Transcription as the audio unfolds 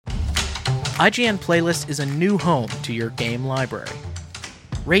IGN Playlist is a new home to your game library.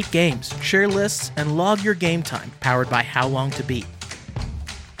 Rate games, share lists, and log your game time powered by How Long to Beat.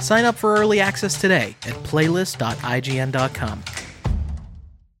 Sign up for early access today at playlist.ign.com.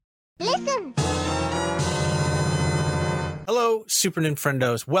 Listen! Hello, Super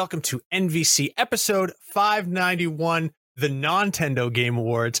Nintendos. Welcome to NVC episode 591, the Nintendo Game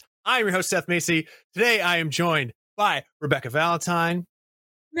Awards. I'm your host, Seth Macy. Today, I am joined by Rebecca Valentine.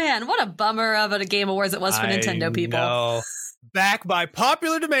 Man, what a bummer of a Game Awards it was for Nintendo people. Know. Back by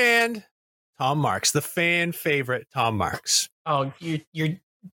popular demand, Tom Marks, the fan favorite Tom Marks. Oh, you're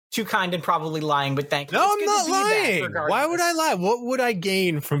too kind and probably lying, but thank you. No, It's I'm good not to be lying. back, Why would I lie? What would I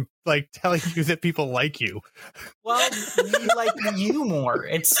gain from telling you that people like you? Well, you like you more.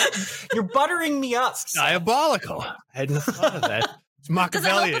 You're buttering me up. Diabolical. I hadn't thought of that. It's Does it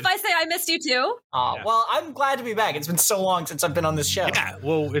help Machiavellian. if I say I missed you too? Yeah. Well, I'm glad to be back. It's been so long since I've been on this show. Yeah,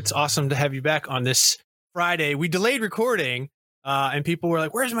 well, it's awesome to have you back on this Friday. We delayed recording, and people were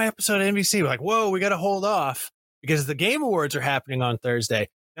like, where's my episode of NBC? We're like, whoa, we got to hold off because the Game Awards are happening on Thursday.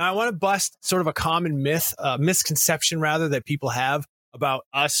 Now, I want to bust sort of a common misconception, rather, that people have about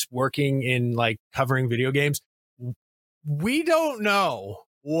us working in, covering video games. We don't know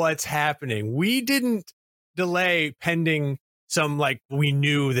what's happening. We didn't delay pending we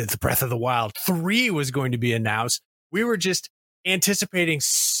knew that the Breath of the Wild 3 was going to be announced. We were just anticipating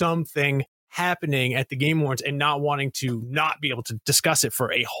something happening at the Game Awards and not wanting to not be able to discuss it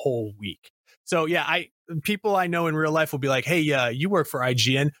for a whole week. So yeah, people I know in real life will be like, hey, you work for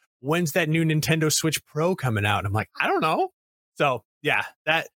IGN. When's that new Nintendo Switch Pro coming out? And I'm like, I don't know. So yeah,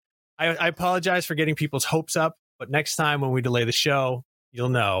 I apologize for getting people's hopes up, but next time when we delay the show, you'll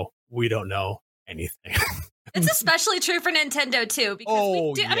know we don't know anything. It's especially true for Nintendo too,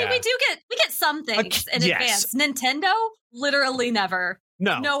 because we get some things in advance. Nintendo, literally never.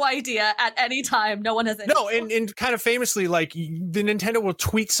 No idea at any time. No one has any. No, and kind of famously, the Nintendo will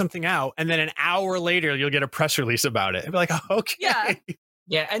tweet something out, and then an hour later, you'll get a press release about it. And be like, oh, okay.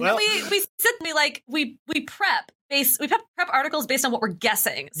 Yeah, and we sit and we prep articles based on what we're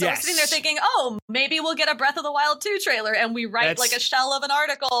guessing. So we're sitting there thinking, oh, maybe we'll get a Breath of the Wild 2 trailer, and we write a shell of an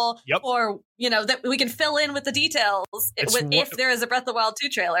article, or that we can fill in with the details if there is a Breath of the Wild 2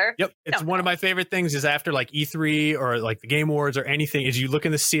 trailer. Yep, it's one of my favorite things is after E3 or the Game Awards or anything is you look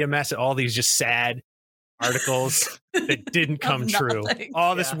in the CMS at all these just sad articles that didn't come true.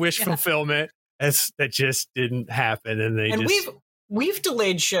 All this wish fulfillment that just didn't happen, and we've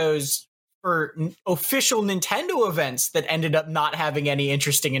delayed shows for official Nintendo events that ended up not having any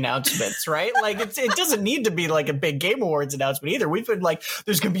interesting announcements, right? It doesn't need to be a big Game Awards announcement either. We've been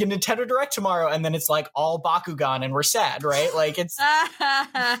there's going to be a Nintendo Direct tomorrow, and then it's all Bakugan, and we're sad, right? It's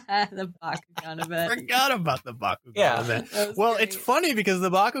the Bakugan event. I forgot about the Bakugan event. Well, it's funny because the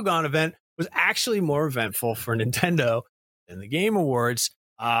Bakugan event was actually more eventful for Nintendo than the Game Awards.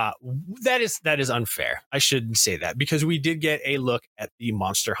 That is unfair. I shouldn't say that because we did get a look at the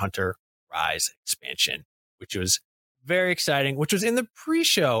Monster Hunter Rise expansion, which was very exciting, which was in the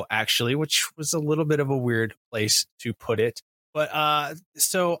pre-show actually, which was a little bit of a weird place to put it. But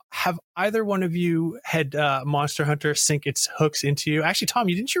so have either one of you had Monster Hunter sink its hooks into you? Actually, Tom,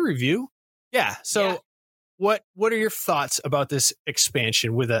 didn't you review? Yeah. So what are your thoughts about this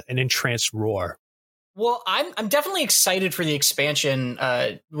expansion with an entranced roar? Well, I'm definitely excited for the expansion,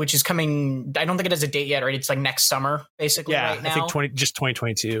 which is coming. I don't think it has a date yet, right? It's next summer, basically. Yeah, right now. I think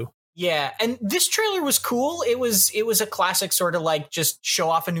 2022. Yeah, and this trailer was cool. It was a classic sort of just show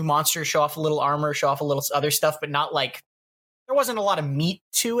off a new monster, show off a little armor, show off a little other stuff, but not there wasn't a lot of meat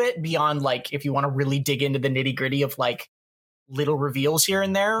to it beyond if you want to really dig into the nitty gritty of little reveals here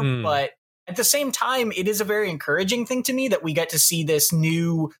and there. But at the same time, it is a very encouraging thing to me that we get to see this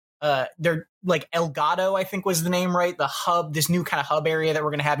new. They're Elgato, I think was the name, right? The hub, this new kind of hub area that we're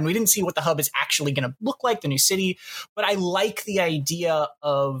going to have. And we didn't see what the hub is actually going to look like, the new city. But I like the idea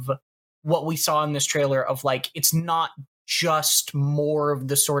of what we saw in this trailer of it's not just more of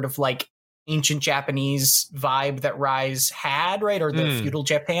the sort of ancient Japanese vibe that Rise had, right? Or the feudal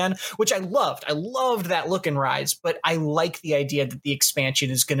Japan, which I loved. I loved that look in Rise, but I like the idea that the expansion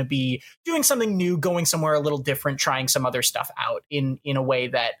is going to be doing something new, going somewhere a little different, trying some other stuff out in a way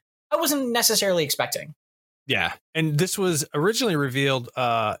that I wasn't necessarily expecting. Yeah. And this was originally revealed,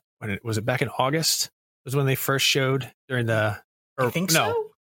 was it back in August? Was when they first showed during I think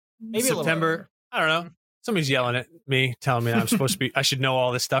so. Maybe September. I don't know. Somebody's yelling at me, telling me I'm supposed to be, I should know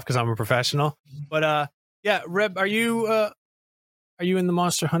all this stuff because I'm a professional. But yeah, Reb, are you in the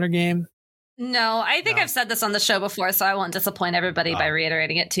Monster Hunter game? No, I think I've said this on the show before, so I won't disappoint everybody by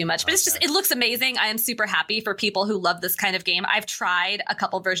reiterating it too much. But it's just, it looks amazing. I am super happy for people who love this kind of game. I've tried a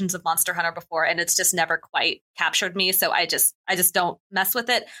couple versions of Monster Hunter before, and it's just never quite captured me. So I just don't mess with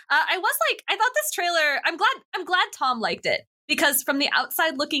it. I thought this trailer, I'm glad Tom liked it, because from the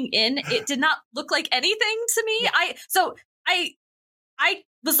outside looking in, it did not look like anything to me. I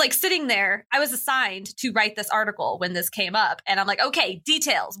was like sitting there. I was assigned to write this article when this came up. And I'm like, okay,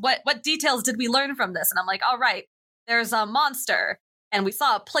 details. What details did we learn from this? And I'm like, all right, there's a monster. And we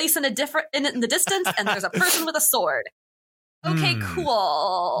saw a place in the distance. And there's a person with a sword. Okay,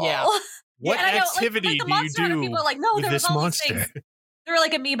 cool. Yeah. What activity do you do people are like, no, there was all these things. There were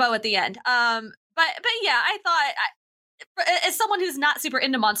like amiibo at the end. But yeah, I thought... as someone who's not super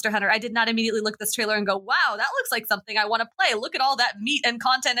into Monster Hunter, I did not immediately look at this trailer and go, wow, that looks like something I want to play. Look at all that meat and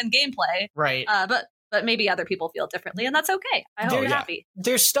content and gameplay. Right. But maybe other people feel differently, and that's okay. I hope you're happy.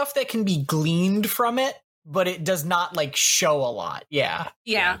 There's stuff that can be gleaned from it, but it does not like show a lot. Yeah.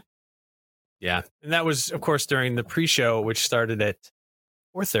 And that was, of course, during the pre-show, which started at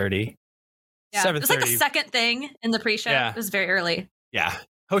 4:30. Yeah, 7:30. It was like the second thing in the pre-show. Yeah. It was very early. Yeah.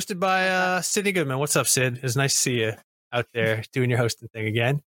 Hosted by Sydney Goodman. What's up, Sid? It was nice to see you out there doing your hosting thing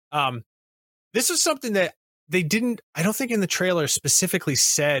again. This was something that they didn't, I don't think in the trailer specifically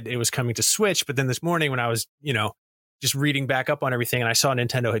said it was coming to Switch, but then this morning when I was, just reading back up on everything, and I saw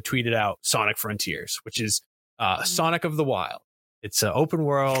Nintendo had tweeted out Sonic Frontiers, which is Sonic of the Wild. It's an open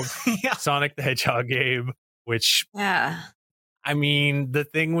world Sonic the Hedgehog game, which, I mean, the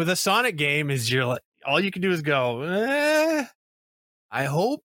thing with a Sonic game is you're like, all you can do is go, I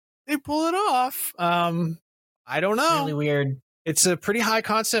hope they pull it off. I don't know. Really weird. It's a pretty high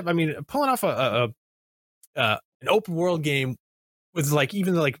concept. I mean, pulling off an open world game with like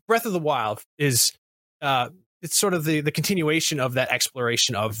even like Breath of the Wild is it's sort of the continuation of that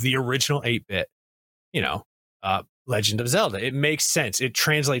exploration of the original 8-bit, Legend of Zelda. It makes sense. It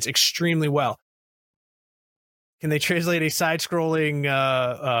translates extremely well. Can they translate a side-scrolling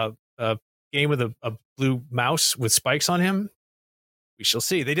game with a blue mouse with spikes on him? We shall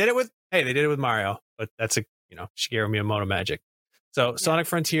see. They did it with Mario, but that's a Shigeru Miyamoto magic. So Sonic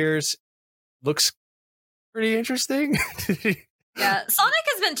Frontiers looks pretty interesting. Yeah, Sonic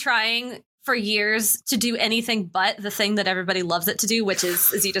has been trying for years to do anything but the thing that everybody loves it to do, which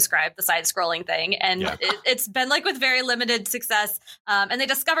is, as you described, the side-scrolling thing. And it's been like with very limited success. And they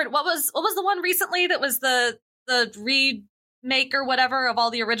discovered what was the one recently that was the remake or whatever of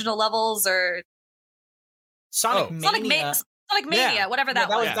all the original levels, or Sonic Mania. Sonic Mania, whatever that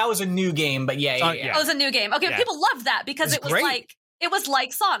was. That was a new game, but yeah. It was a new game. Okay, people loved that because it was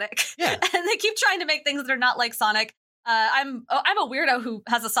like Sonic. Yeah. And they keep trying to make things that are not like Sonic. I'm a weirdo who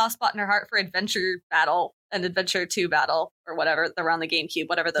has a soft spot in her heart for Adventure Battle and Adventure 2 Battle or whatever. They're on the GameCube,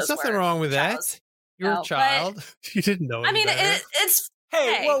 whatever those were. There's nothing wrong with that. You're a child. You didn't know. I mean, it's...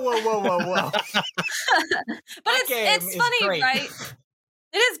 Hey, whoa. But it's funny, great. Right?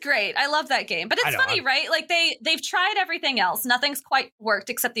 It is great. I love that game. But it's funny, right? Like they've tried everything else. Nothing's quite worked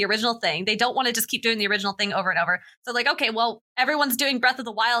except the original thing. They don't want to just keep doing the original thing over and over. So like, okay, well, everyone's doing Breath of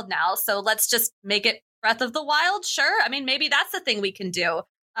the Wild now, so let's just make it Breath of the Wild. Sure. I mean, maybe that's the thing we can do.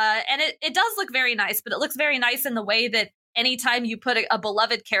 And it does look very nice, but it looks very nice in the way that anytime you put a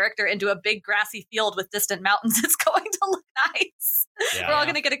beloved character into a big grassy field with distant mountains, it's going to look nice. Yeah. We're all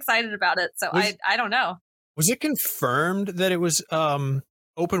going to get excited about it. So I don't know. Was it confirmed that it was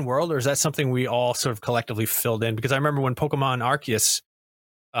open world, or is that something we all sort of collectively filled in? Because I remember when Pokemon Arceus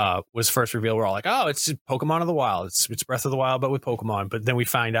was first revealed, we're all like, oh, it's Pokemon of the Wild. It's Breath of the Wild, but with Pokemon. But then we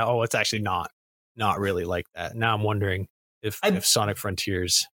find out, oh, it's actually not really like that. Now I'm wondering if Sonic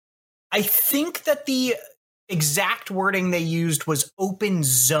Frontiers. I think that the exact wording they used was open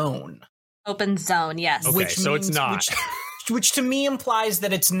zone. Open zone, yes. Okay, so it's not. Which to me implies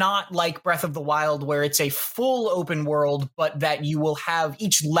that it's not like Breath of the Wild, where it's a full open world, but that you will have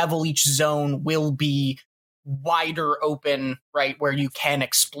each level, each zone will be wider open, right, where you can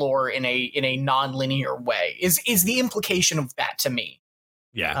explore in a non-linear way. Is the implication of that to me?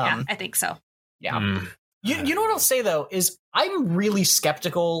 Yeah, I think so. Yeah. You know what I'll say though is I'm really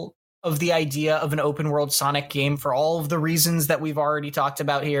skeptical of the idea of an open world Sonic game for all of the reasons that we've already talked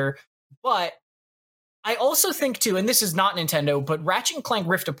about here, but I also think, too, and this is not Nintendo, but Ratchet & Clank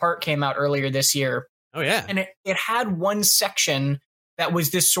Rift Apart came out earlier this year. Oh, yeah. And it had one section that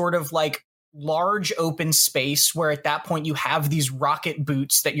was this sort of like large open space where at that point you have these rocket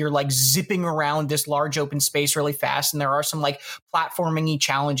boots that you're like zipping around this large open space really fast. And there are some like platforming-y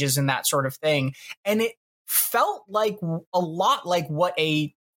challenges and that sort of thing. And it felt like a lot like what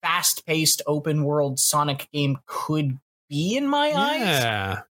a fast-paced open world Sonic game could be in my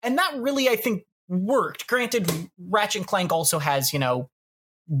eyes. And that really, I think, worked. Granted, Ratchet & Clank also has,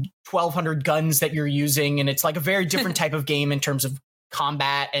 1,200 guns that you're using, and it's like a very different type of game in terms of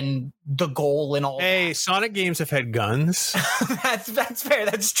combat and the goal and all that. Sonic games have had guns. That's fair.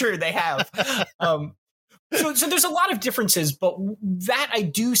 That's true. They have. So there's a lot of differences, but that I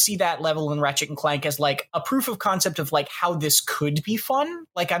do see that level in Ratchet & Clank as like a proof of concept of like how this could be fun.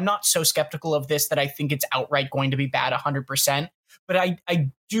 Like, I'm not so skeptical of this that I think it's outright going to be bad 100%. But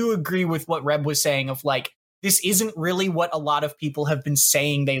I do agree with what Reb was saying of like, this isn't really what a lot of people have been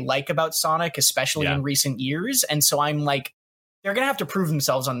saying they like about Sonic, especially in recent years. And so I'm like, they're going to have to prove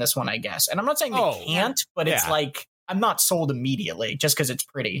themselves on this one, I guess. And I'm not saying they can't, but it's like, I'm not sold immediately just because it's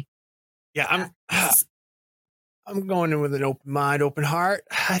pretty. Yeah, I'm going in with an open mind, open heart.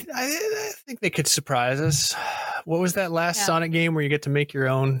 I think they could surprise us. What was that last Sonic game where you get to make your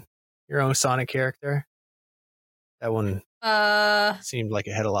own Sonic character? That one seemed like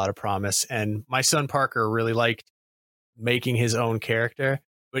it had a lot of promise. And my son Parker really liked making his own character,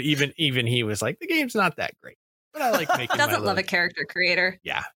 but even he was like, the game's not that great. But I like making. Doesn't love a character creator.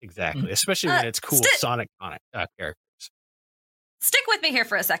 Yeah, exactly. Especially when it's cool Sonic characters. Stick with me here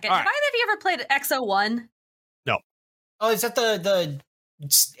for a second. All Have right. either of you ever played X01? No. Oh, is that the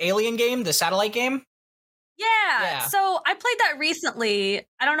alien game, the satellite game? Yeah. So I played that recently.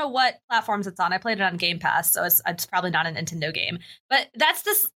 I don't know what platforms it's on. I played it on Game Pass, so it's probably not a Nintendo game. But that's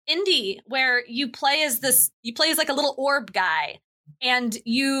this indie where you play as like a little orb guy. And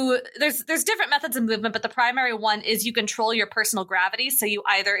there's different methods of movement, but the primary one is you control your personal gravity. So you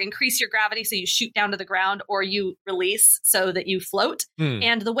either increase your gravity so you shoot down to the ground, or you release so that you float.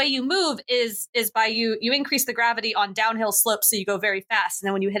 And the way you move is by you increase the gravity on downhill slopes so you go very fast. And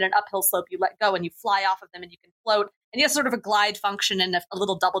then when you hit an uphill slope, you let go and you fly off of them and you can float. And you have sort of a glide function and a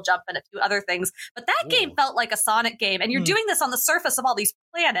little double jump and a few other things. But that game felt like a Sonic game. And you're doing this on the surface of all these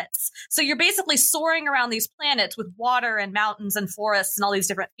planets. So you're basically soaring around these planets with water and mountains and forests and all these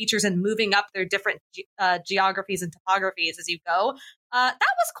different features and moving up their different geographies and topographies as you go. That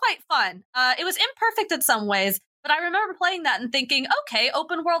was quite fun. It was imperfect in some ways, but I remember playing that and thinking, okay,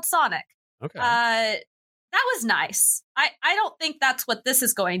 open world Sonic. Okay. That was nice. I don't think that's what this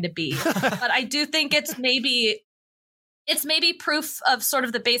is going to be, but I do think it's maybe proof of sort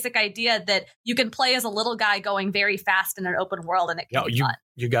of the basic idea that you can play as a little guy going very fast in an open world, and it can be fun.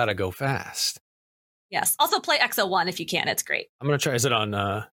 You gotta go fast. Yes. Also play X01 if you can. It's great. I'm gonna try. Is it on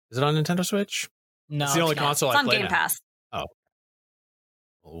Nintendo Switch? No, it's the only console it's I on play Game now. Pass. Oh,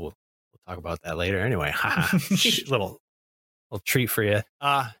 we'll talk about that later. Anyway, little treat for you.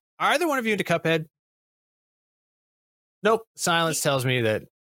 Are either one of you into Cuphead? Nope. Silence tells me that.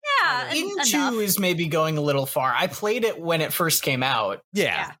 Yeah, Into is maybe going a little far. I played it when it first came out.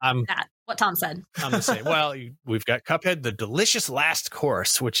 Yeah, what Tom said. I'm the same. Well, we've got Cuphead, the delicious last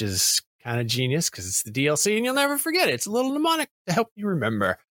course, which is kind of genius because it's the DLC and you'll never forget it. It's a little mnemonic to help you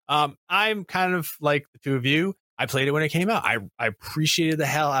remember. I'm kind of like the two of you. I played it when it came out. I appreciated the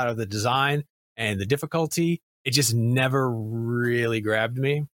hell out of the design and the difficulty. It just never really grabbed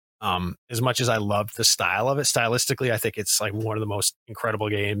me. As much as I loved the style of it, stylistically, I think it's like one of the most incredible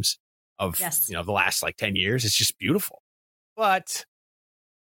games of the last like 10 years. It's just beautiful. But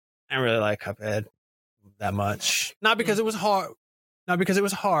I don't really like Cuphead that much. Not because it was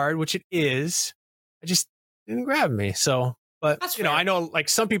hard, which it is. It just didn't grab me. So, but That's you know, I know like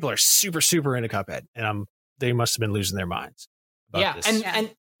some people are super, super into Cuphead, and they must have been losing their minds. About this.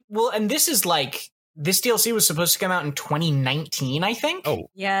 And this is like. This DLC was supposed to come out in 2019, I think. Oh,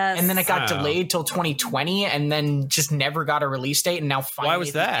 yes. And then it got delayed till 2020, and then just never got a release date. And now finally, why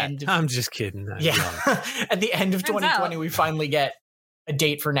was that? I'm just kidding. At the end of 2020, we finally get a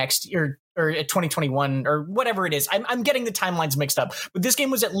date for next year or 2021 or whatever it is. I'm getting the timelines mixed up, but this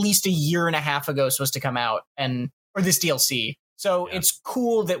game was at least a year and a half ago supposed to come out, or this DLC. So it's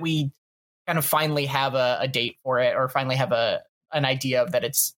cool that we kind of finally have a date for it, or finally have an idea of that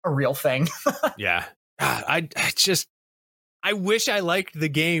it's a real thing. Yeah. I wish I liked the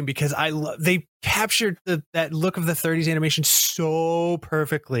game because they captured that look of the 30s animation so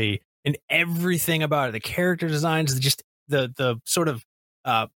perfectly, and everything about it, the character designs, just the sort of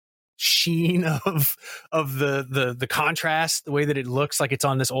sheen of the contrast, the way that it looks like it's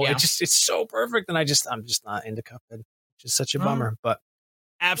on this old, it's so perfect. And I'm just not into Cuphead, which is such a bummer, but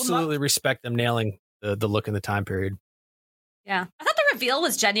absolutely respect them nailing the look in the time period. Yeah. I thought the reveal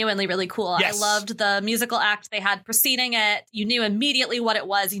was genuinely really cool. Yes. I loved the musical act they had preceding it. You knew immediately what it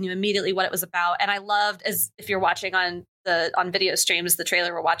was. You knew immediately what it was about. And I loved, as if you're watching on video streams, the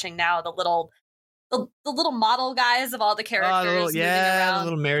trailer we're watching now, the little model guys of all the characters moving around. The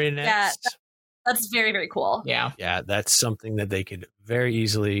little marionettes. That's very, very cool. Yeah. Yeah, that's something that they could very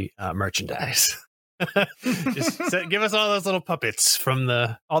easily merchandise. Just give us all those little puppets from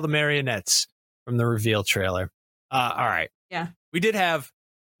all the marionettes from the reveal trailer. All right. Yeah. We did have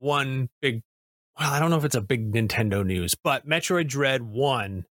one big, well, I don't know if it's a big Nintendo news, but Metroid Dread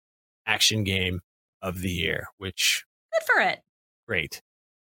won action game of the year, which good for it. Great.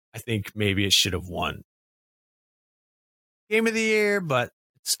 I think maybe it should have won game of the year, but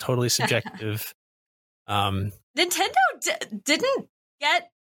it's totally subjective. Nintendo didn't get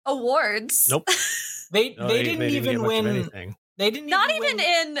awards. Nope. They didn't even win. They didn't not even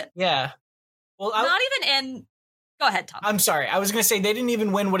in. Yeah. Well, not even in. Go ahead, Tom. I'm sorry. I was going to say they didn't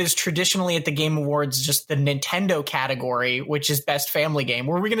even win what is traditionally at the Game Awards just the Nintendo category, which is Best Family Game.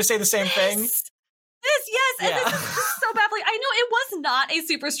 Were we going to say the same thing? Yes. And this is so badly. I know it was not a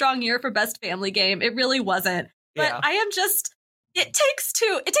super strong year for Best Family Game. It really wasn't. But I am just. It Takes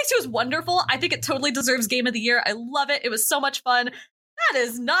Two is wonderful. I think it totally deserves Game of the Year. I love it. It was so much fun. That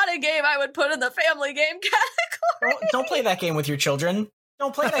is not a game I would put in the family game category. Don't play that game with your children.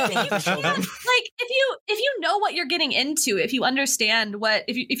 Don't play that game with your children. Like if you know what you're getting into, if you understand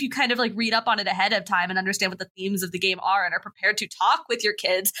if you kind of like read up on it ahead of time and understand what the themes of the game are and are prepared to talk with your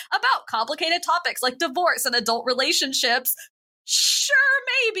kids about complicated topics like divorce and adult relationships, sure,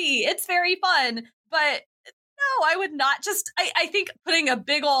 maybe it's very fun, but no, I would not just. I think putting a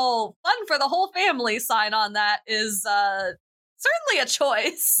big ol' fun for the whole family sign on that is certainly a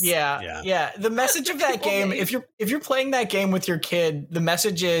choice. Yeah. The message of that game, if you're playing that game with your kid, the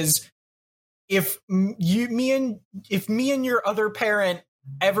message is if me and your other parent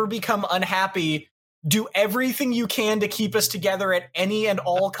ever become unhappy, do everything you can to keep us together at any and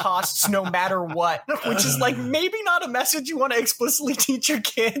all costs, no matter what. Which is like maybe not a message you want to explicitly teach your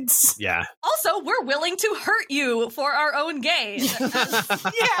kids. Yeah. Also, we're willing to hurt you for our own gain.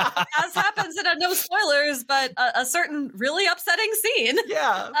 As happens in a no spoilers, but a certain really upsetting scene.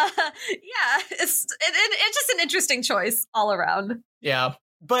 Yeah. It's just an interesting choice all around. Yeah.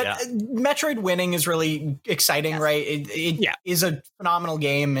 But Metroid winning is really exciting, right? It is a phenomenal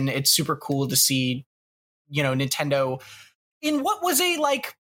game, and it's super cool to see, Nintendo in what was a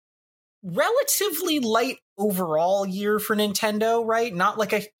like relatively light overall year for Nintendo, right? Not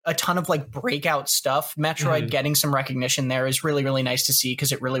like a ton of like breakout stuff. Metroid getting some recognition there is really, really nice to see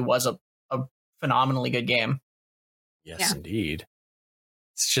because it really was a phenomenally good game. Yes, indeed.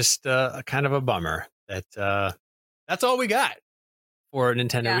 It's just a kind of a bummer that that's all we got for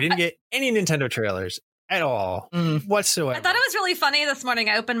Nintendo. Yeah. We didn't get any Nintendo trailers at all whatsoever. I thought it was really funny this morning.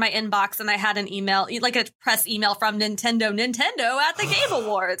 I opened my inbox and I had an email, like a press email from Nintendo at the Game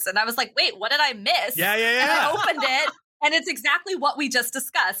Awards. And I was like, wait, what did I miss? Yeah. And I opened it and it's exactly what we just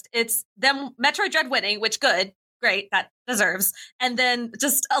discussed. It's them Metroid Dread winning, which great, that deserves. And then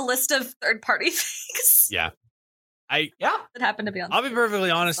just a list of third-party things. Yeah. That happened to be on. I'll be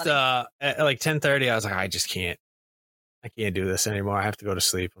perfectly honest. At like 10:30, I was like, I just can't. I can't do this anymore. I have to go to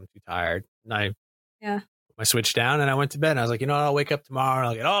sleep. I'm too tired. And I put my Switch down and I went to bed. And I was like, I'll wake up tomorrow and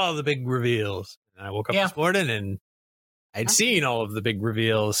I'll get all the big reveals. And I woke up this morning and I'd seen all of the big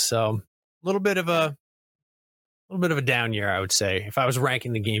reveals. So a little bit of a down year, I would say, if I was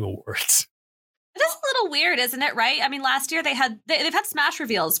ranking the Game Awards. It is a little weird, isn't it? Right? I mean, last year they've had Smash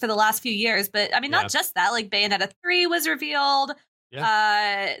reveals for the last few years, but I mean, not just that. Like Bayonetta 3 was revealed.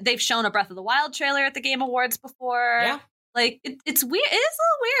 Yeah. They've shown a Breath of the Wild trailer at the Game Awards before. Yeah. Like it's weird. It is a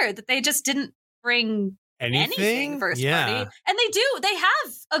little weird that they just didn't bring anything first party. And they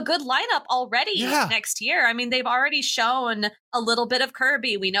have a good lineup already next year. I mean, they've already shown a little bit of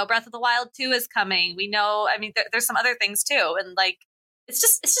Kirby. We know Breath of the Wild 2 is coming. We know, I mean, there's some other things too. And like, it's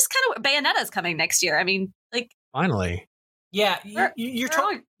just kind of Bayonetta's coming next year. I mean, like finally. Yeah. Where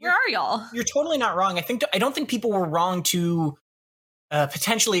are y'all? You're totally not wrong. I don't think people were wrong to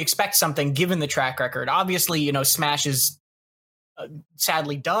potentially expect something given the track record. Obviously, Smash is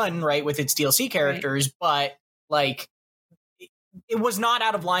sadly done, right, with its DLC characters, but like it was not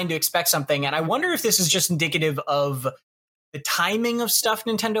out of line to expect something. And I wonder if this is just indicative of the timing of stuff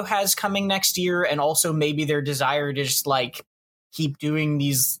Nintendo has coming next year, and also maybe their desire to just like keep doing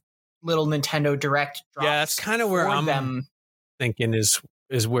these little Nintendo Direct drops. Yeah, that's kind of where I'm thinking is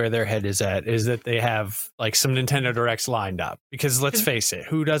where their head is at, is that they have like some Nintendo Directs lined up. Because let's face it,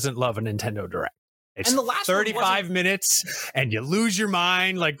 who doesn't love a Nintendo Direct? It's and the last 35 minutes and you lose your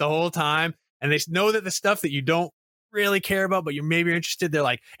mind like the whole time. And they know that the stuff that you don't really care about, but you're maybe interested, they're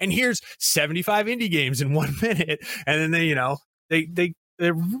like, and here's 75 indie games in 1 minute. And then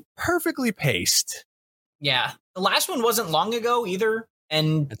they're perfectly paced. Yeah. The last one wasn't long ago either.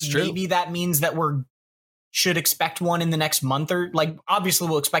 And maybe that means that we're should expect one in the next month, or like obviously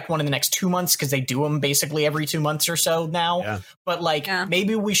we'll expect one in the next 2 months because they do them basically every 2 months or so now. Yeah. But like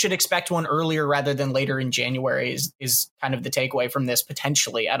maybe we should expect one earlier rather than later in January is kind of the takeaway from this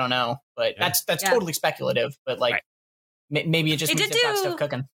potentially. I don't know, but that's totally speculative. But like maybe it just means they've got stuff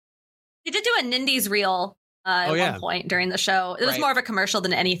cooking. They did do a Nindies reel at one point during the show. It was more of a commercial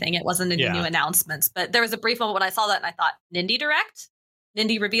than anything. It wasn't any new announcements, but there was a brief moment when I saw that and I thought, Nindy Direct?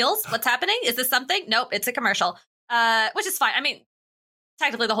 Nindy reveals? What's happening? Is this something? Nope, it's a commercial, which is fine. I mean,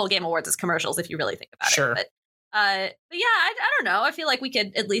 technically the whole Game Awards is commercials if you really think about it. But yeah, I don't know. I feel like we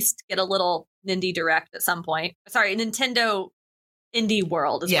could at least get a little Nindy Direct at some point. Sorry, Nintendo Indie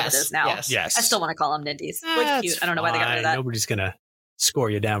World is what it is now. Yes. I still want to call them Nindies. It's cute. I don't know why they got rid of that. Nobody's going to score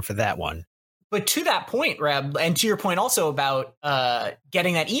you down for that one. But to that point, Reb, and to your point also about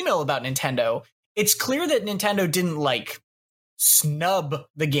getting that email about Nintendo, it's clear that Nintendo didn't like snub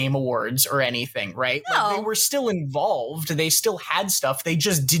the Game Awards or anything, right? No. Like, they were still involved. They still had stuff. They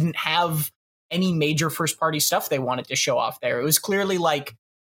just didn't have any major first party stuff they wanted to show off there. It was clearly like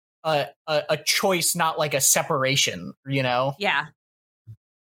a choice, not like a separation, you know? Yeah.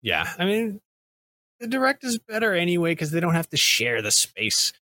 Yeah. I mean, the Direct is better anyway because they don't have to share the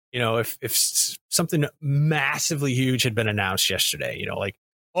space. You know, if something massively huge had been announced yesterday, you know, like,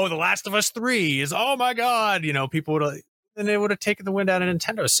 oh, The Last of Us 3 is, oh my God, you know, people would have, then they would have taken the wind out of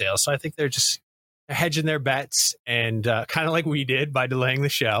Nintendo sales. So I think they're hedging their bets and kind of like we did by delaying the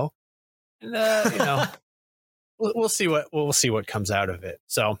show. And, you know, we'll see what comes out of it.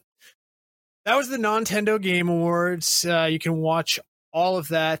 So that was the Nintendo Game Awards. You can watch all of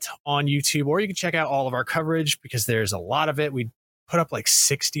that on YouTube, or you can check out all of our coverage because there's a lot of it. We put up like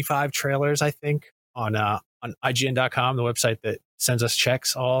 65 trailers, I think, on IGN.com, the website that sends us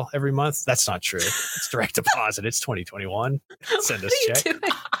checks every month. That's not true. It's direct deposit. It's 2021. Send us checks.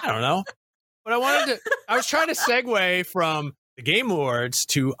 I don't know. But I was trying to segue from the Game Awards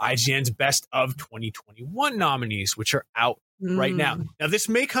to IGN's Best of 2021 nominees, which are out right now. Now, this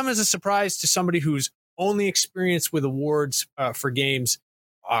may come as a surprise to somebody whose only experience with awards for games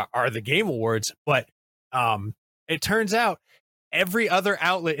are the Game Awards, but it turns out every other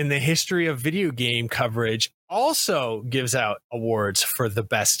outlet in the history of video game coverage also gives out awards for the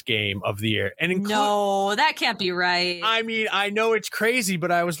best game of the year. And no, that can't be right. I mean, I know it's crazy,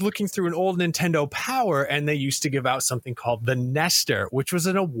 but I was looking through an old Nintendo Power, and they used to give out something called the Nestor, which was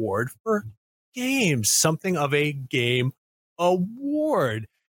an award for games, something of a game award.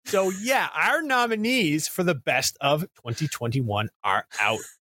 So yeah, our nominees for the best of 2021 are out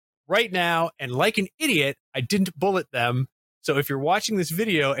right now. And like an idiot, I didn't bullet them. So if you're watching this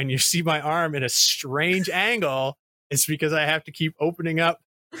video and you see my arm in a strange angle, it's because I have to keep opening up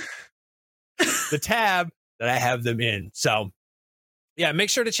the tab that I have them in. So yeah,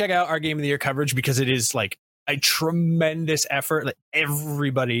 make sure to check out our Game of the Year coverage because it is like a tremendous effort. Like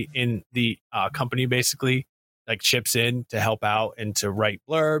everybody in the company basically like chips in to help out and to write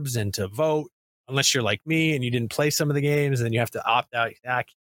blurbs and to vote. Unless you're like me and you didn't play some of the games, and then you have to opt out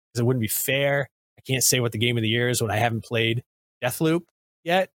because it wouldn't be fair. I can't say what the Game of the Year is when I haven't played Deathloop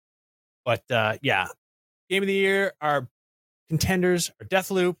yet. But yeah, Game of the Year, our contenders are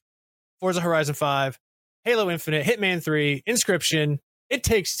Deathloop, Forza Horizon 5, Halo Infinite, Hitman 3, Inscription, It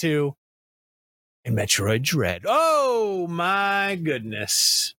Takes Two, and Metroid Dread. Oh my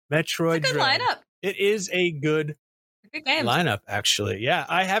goodness. Metroid Dread. Good lineup. It is a good game lineup, actually. Yeah,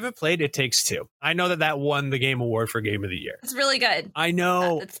 I haven't played It Takes Two. I know that won the Game Award for Game of the Year. It's really good. I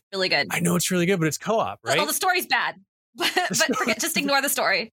know. It's really good. I know it's really good, but it's co-op, right? Well, the story's bad. but forget, just ignore the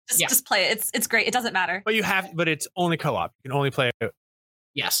story. Just play it. It's great. It doesn't matter. But it's only co-op. You can only play it.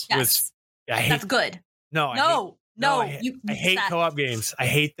 Yes. That's good. I hate co-op games. I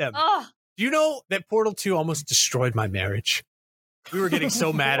hate them. Oh. Do you know that Portal 2 almost destroyed my marriage? We were getting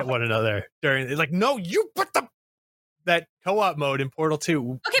so mad at one another during it's like, no, you put that co-op mode in Portal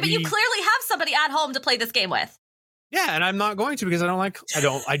 2. Okay, but you clearly have somebody at home to play this game with. Yeah, and I'm not going to because I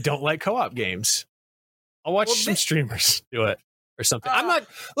don't like co-op games. I'll watch some streamers do it or something. I'm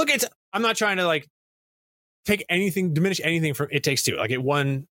not trying to like diminish anything from It Takes Two. Like it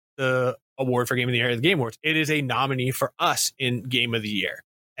won the award for Game of the Year at the Game Awards. It is a nominee for us in Game of the Year.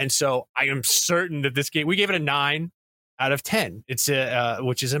 And so I am certain that this game, we gave it a 9 out of 10. It's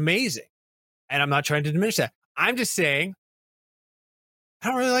which is amazing. And I'm not trying to diminish that. I'm just saying I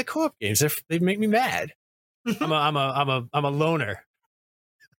don't really like co-op games. They make me mad. I'm a loner.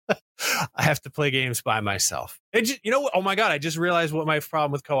 I have to play games by myself. Oh my God, I just realized what my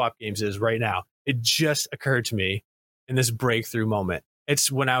problem with co-op games is right now. It just occurred to me in this breakthrough moment.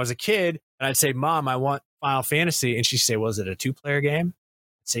 It's when I was a kid and I'd say, Mom, I want Final Fantasy. And she'd say, was it a 2-player game?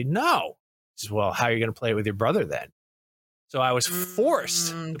 I'd say, no. well, how are you going to play it with your brother then? So I was forced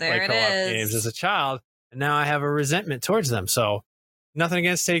to play co-op games as a child, and now I have a resentment towards them. So nothing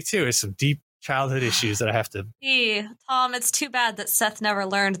against Take-Two. It's some deep childhood issues that I have to. Tom, it's too bad that Seth never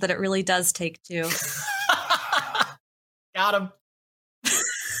learned that it really does take two. Got him.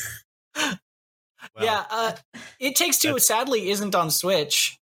 Well, It Takes Two sadly isn't on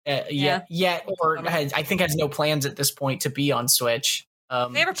Switch yet, or I think has no plans at this point to be on Switch.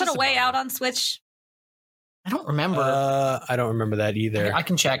 They ever put a Way Out on Switch? I don't remember. I don't remember that either. I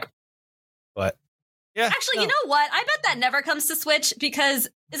can check. But yeah. Actually, you know what? I bet that never comes to Switch, because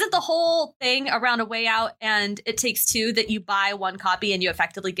isn't the whole thing around A Way Out and It Takes Two that you buy one copy and you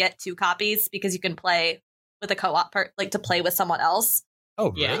effectively get two copies because you can play with a co-op part, like to play with someone else?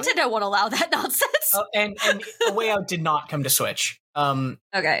 Oh, yeah. Really? Nintendo won't allow that nonsense. And A Way Out did not come to Switch.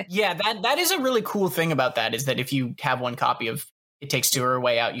 Okay. Yeah, that is a really cool thing about that, is that if you have one copy of It Takes Two or A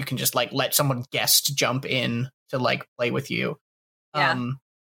Way Out, you can just like let someone guest jump in to like play with you. Yeah.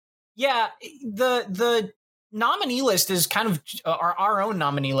 The nominee list is kind of our own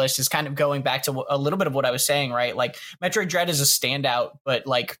nominee list is kind of going back to a little bit of what I was saying, right? Like Metroid Dread is a standout, but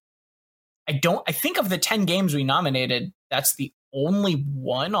like I think of the 10 games we nominated, that's the only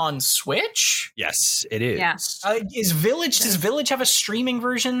one on Switch. Yes, it is. Yeah. Does Village have a streaming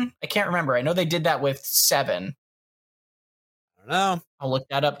version? I can't remember. I know they did that with 7. I don't know. I'll look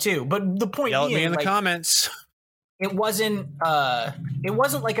that up too. But the point Yell at being, me in the like, comments. It wasn't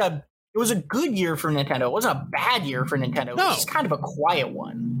like it was a good year for Nintendo. It wasn't a bad year for Nintendo. It was just kind of a quiet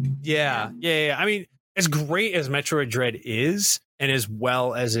one. Yeah. I mean, as great as Metroid Dread is, and as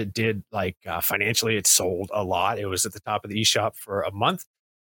well as it did, like financially, it sold a lot. It was at the top of the eShop for a month.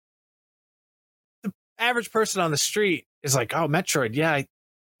 The average person on the street is like, "Oh, Metroid, yeah, I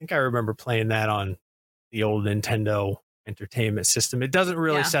think I remember playing that on the old Nintendo Entertainment System." It doesn't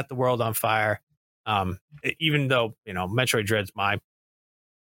really set the world on fire, even though Metroid Dread's my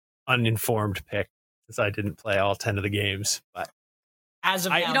uninformed pick, since I didn't play all 10 of the games, but. As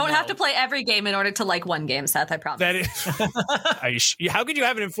of you don't have to play every game in order to like one game, Seth. I promise. That is, how could you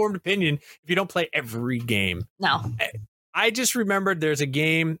have an informed opinion if you don't play every game? No. I just remembered there's a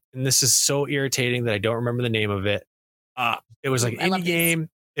game, and this is so irritating that I don't remember the name of it. It was like an indie game.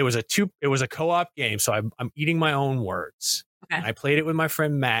 It was a co-op game, so I'm eating my own words. Okay. And I played it with my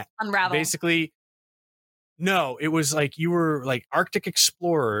friend Matt. Unravel. Basically, no, it was like you were like Arctic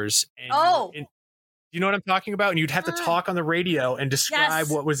explorers. And you know what I'm talking about? And you'd have to talk on the radio and describe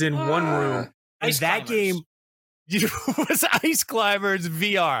what was in one room. And that game was Ice Climbers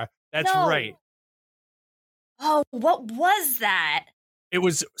VR. That's right. Oh, what was that? It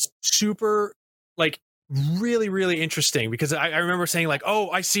was super, like, really, really interesting, because I remember saying, like, oh,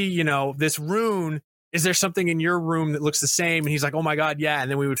 I see, this rune. Is there something in your room that looks the same? And he's like, oh my God, yeah. And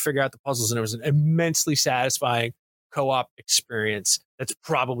then we would figure out the puzzles, and it was an immensely satisfying co-op experience that's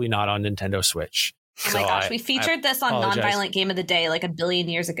probably not on Nintendo Switch. Oh my gosh, we featured this on Nonviolent Game of the Day like a billion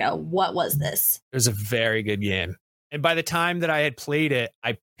years ago. What was this? It was a very good game. And by the time that I had played it,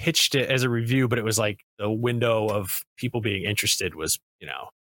 I pitched it as a review, but it was like the window of people being interested was,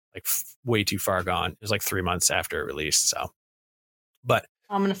 like way too far gone. It was like 3 months after it released. So, but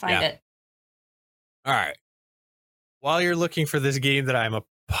I'm going to find it. All right. While you're looking for this game that I'm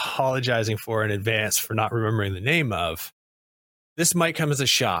apologizing for in advance for not remembering the name of, this might come as a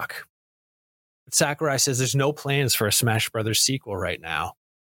shock. But Sakurai says there's no plans for a Smash Brothers sequel right now,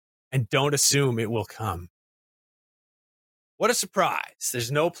 and don't assume it will come. What a surprise.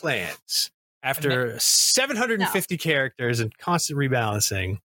 There's no plans. After 750 characters and constant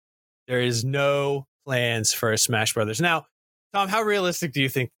rebalancing, there is no plans for a Smash Brothers. Now, Tom, how realistic do you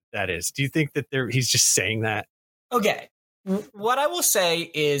think that is? Do you think that he's just saying that? Okay. What I will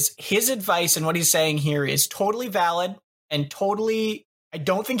say is his advice and what he's saying here is totally valid and totally... I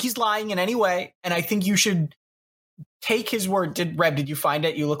don't think he's lying in any way, and I think you should take his word. Did you find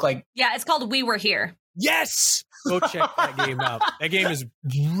it? You look like... Yeah, it's called We Were Here. Yes! Go check that game out. That game is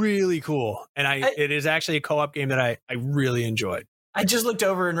really cool, and it is actually a co-op game that I really enjoyed. I just looked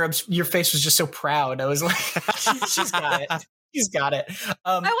over, and your face was just so proud. I was like, she's got it. He's got it.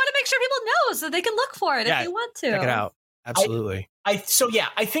 I want to make sure people know so they can look for it if they want to. Check it out. Absolutely. I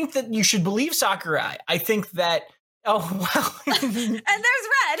think that you should believe Sakurai. I think that... Oh, wow. And there's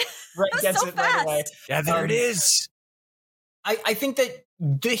Red. Red gets it right away. Yeah, there it is. I think that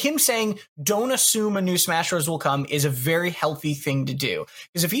him saying, don't assume a new Smash Bros. Will come is a very healthy thing to do.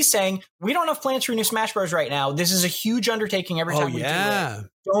 Because if he's saying, we don't have plans for a new Smash Bros. Right now, this is a huge undertaking every time we do it.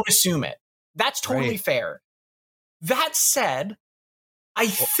 Don't assume it. That's totally fair. That said, I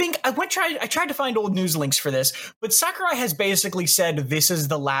think I tried to find old news links for this, but Sakurai has basically said this is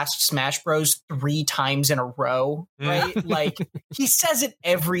the last Smash Bros 3 times in a row, right? Like he says it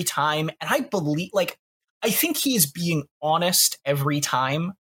every time, and I think he's being honest every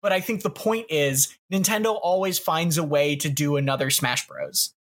time, but I think the point is Nintendo always finds a way to do another Smash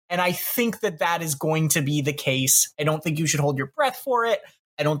Bros. And I think that is going to be the case. I don't think you should hold your breath for it.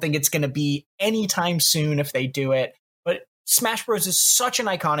 I don't think it's going to be anytime soon if they do it. But Smash Bros. Is such an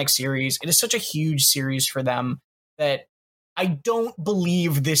iconic series. It is such a huge series for them that I don't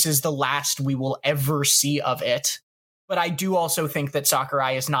believe this is the last we will ever see of it. But I do also think that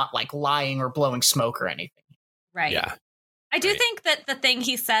Sakurai is not like lying or blowing smoke or anything. Right. Yeah. I do think that the thing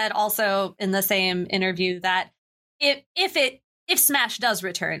he said also in the same interview that if Smash does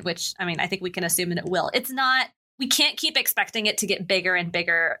return, which I mean, I think we can assume that it will, we can't keep expecting it to get bigger and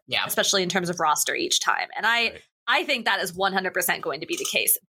bigger, especially in terms of roster each time. And I think that is 100% going to be the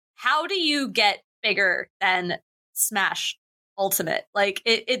case. How do you get bigger than Smash Ultimate? Like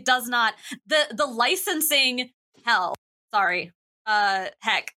it does not, the licensing heck,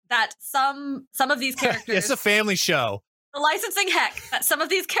 that some of these characters. It's a family show. The licensing heck that some of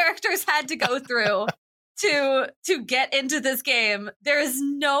these characters had to go through to get into this game. There is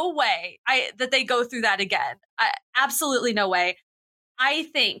no way that they go through that again. Absolutely no way. I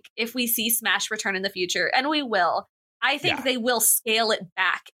think if we see Smash return in the future, and we will, I think they will scale it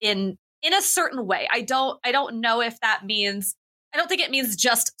back in a certain way. I don't know if that means, I don't think it means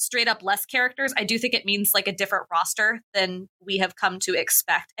just straight up less characters. I do think it means like a different roster than we have come to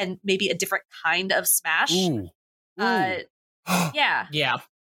expect, and maybe a different kind of Smash. Ooh. Yeah.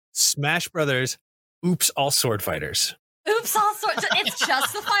 Smash Brothers. Oops, all sword fighters. Oops, all sorts. It's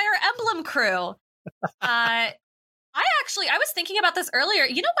just the Fire Emblem crew. I was thinking about this earlier.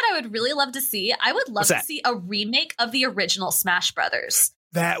 You know what I would really love to see? I would love to see a remake of the original Smash Brothers.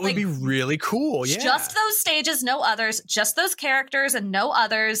 That would be really cool. Yeah. Just those stages, no others. Just those characters and no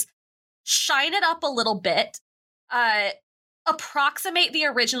others. Shine it up a little bit. Approximate the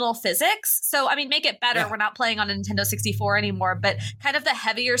original physics. So, I mean, make it better. Yeah. We're not playing on a Nintendo 64 anymore, but kind of the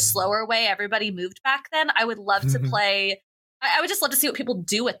heavier, slower way everybody moved back then. I would love to play. I would just love to see what people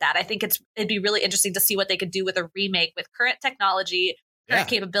do with that. I think it'd be really interesting to see what they could do with a remake with current technology, current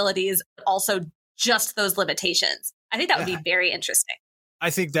capabilities, but also just those limitations. I think that would be very interesting.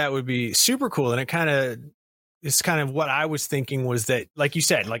 I think that would be super cool. And it's kind of what I was thinking was that, like you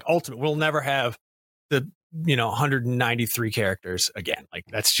said, like Ultimate, we'll never have the 193 characters again. Like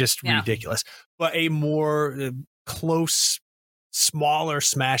that's just ridiculous. But a more close, smaller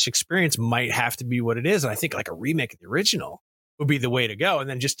Smash experience might have to be what it is. And I think like a remake of the original would be the way to go. And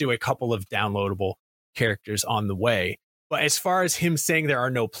then just do a couple of downloadable characters on the way. But as far as him saying there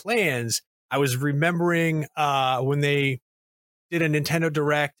are no plans, I was remembering when they did a Nintendo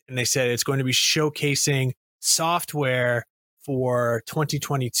Direct and they said it's going to be showcasing software for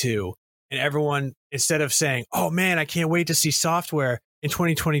 2022. And everyone, instead of saying, oh man, I can't wait to see software in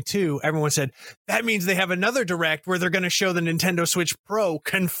 2022, everyone said, that means they have another Direct where they're going to show the Nintendo Switch Pro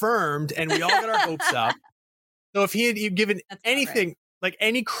confirmed, and we all got our hopes up. So if he had given anything, like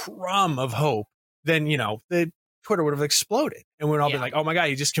any crumb of hope, then, the Twitter would have exploded. And we'd all be like, oh my God,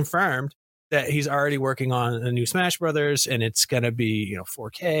 he just confirmed that he's already working on a new Smash Brothers, and it's going to be,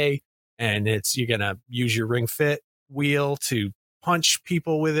 4K, and you're going to use your Ring Fit wheel to punch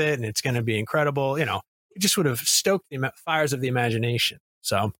people with it, and it's going to be incredible. It just would have stoked the fires of the imagination.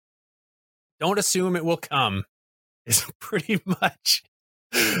 So don't assume it will come is pretty much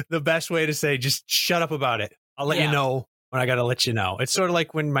the best way to say, just shut up about it. I'll let you know when I got to let you know. It's sort of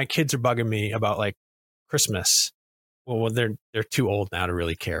like when my kids are bugging me about like Christmas. Well, they're too old now to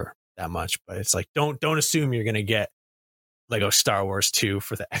really care that much, but it's like, don't assume you're going to get Lego Star Wars 2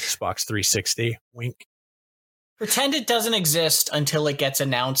 for the Xbox 360. Wink. Pretend it doesn't exist until it gets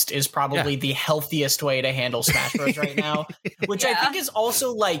announced is probably the healthiest way to handle Smash Bros. Right now, which I think is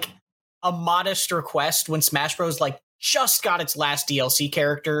also like a modest request when Smash Bros. Like just got its last DLC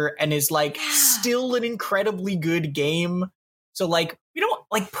character and is like still an incredibly good game. So like,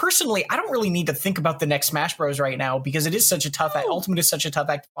 personally, I don't really need to think about the next Smash Bros. Right now because it is such a tough act. Ultimate is such a tough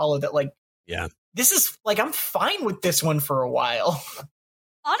act to follow that this is like, I'm fine with this one for a while.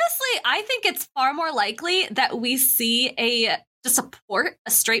 Honestly, I think it's far more likely that we see a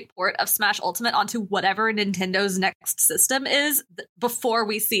straight port of Smash Ultimate onto whatever Nintendo's next system is before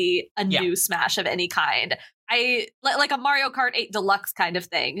we see a new Smash of any kind. Like a Mario Kart 8 Deluxe kind of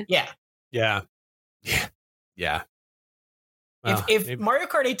thing. Yeah. Well, if Mario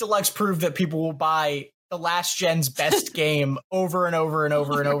Kart 8 Deluxe proved that people will buy the last gen's best game over and over and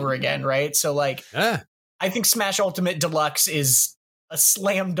over and over again, right? So like, I think Smash Ultimate Deluxe is a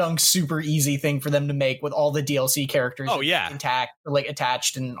slam dunk, super easy thing for them to make with all the DLC characters. Intact, or like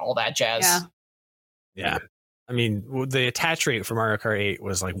attached and all that jazz. Yeah. I mean, the attach rate for Mario Kart 8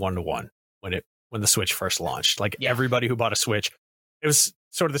 was like 1-to-1 when the Switch first launched. Like everybody who bought a Switch, it was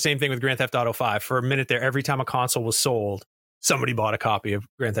sort of the same thing with Grand Theft Auto 5. For a minute there, every time a console was sold, somebody bought a copy of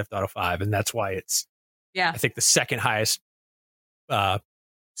Grand Theft Auto 5, and that's why it's I think the second highest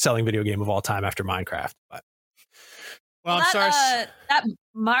selling video game of all time after Minecraft. But I'm sorry. That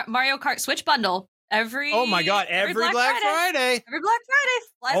Mario Kart Switch bundle every Black Friday. Every Black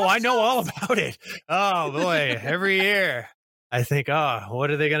Friday. I know all about it. Oh boy, every year. I think, what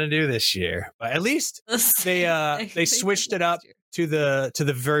are they going to do this year? But at least they switched it up to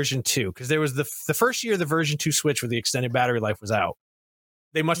the version 2, because there was the first year the version 2 Switch with the extended battery life was out.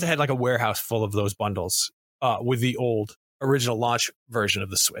 They must have had like a warehouse full of those bundles with the old original launch version of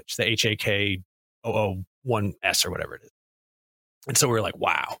the Switch, the HAK 001S or whatever it is. And so we were like,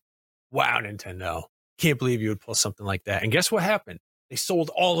 wow, Nintendo. Can't believe you would pull something like that. And guess what happened? They sold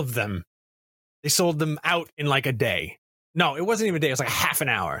all of them. They sold them out in like a day. No, it wasn't even a day. It was like a half an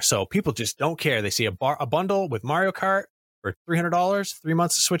hour. So people just don't care. They see a bundle with Mario Kart for $300, 3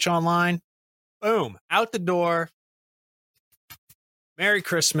 months of Switch Online. Boom, out the door. Merry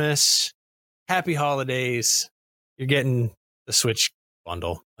Christmas. Happy holidays. You're getting the Switch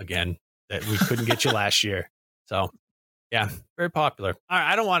bundle again that we couldn't get you last year. So, yeah, very popular.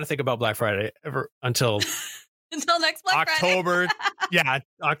 I don't want to think about Black Friday ever until next Black October. Friday.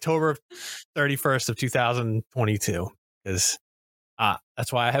 October 31st of 2022. Because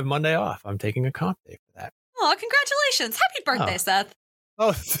that's why I have Monday off. I'm taking a comp day for that. Oh, congratulations. Happy birthday, Seth.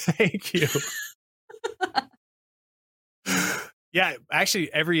 Oh, thank you. Yeah,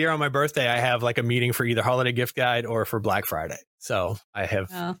 actually, every year on my birthday, I have like a meeting for either holiday gift guide or for Black Friday. So I have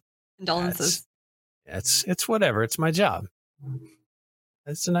condolences. It's whatever. It's my job.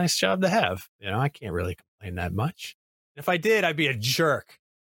 It's a nice job to have. I can't really complain that much. If I did, I'd be a jerk.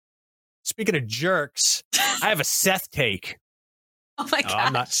 Speaking of jerks, I have a Seth take. Oh my gosh.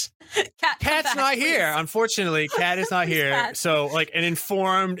 I'm not. Cat's not please. here. Unfortunately, Cat is not here. Cat. So like an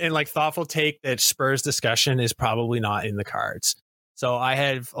informed and like thoughtful take that spurs discussion is probably not in the cards. So I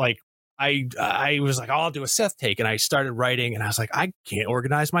have like, I was like, I'll do a Seth take. And I started writing and I was like, I can't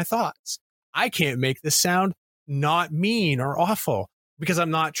organize my thoughts. I can't make this sound not mean or awful, because I'm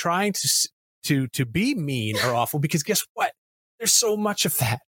not trying to be mean or awful, because guess what? There's so much of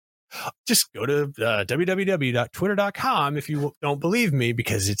that. Just go to www.twitter.com if you don't believe me,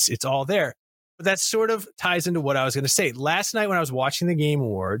 because it's all there. But that sort of ties into what I was going to say. Last night when I was watching the Game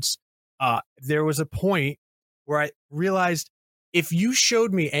Awards, there was a point where I realized if you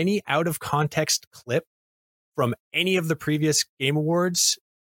showed me any out of context clip from any of the previous Game Awards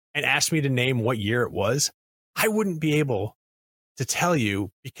and asked me to name what year it was, I wouldn't be able to tell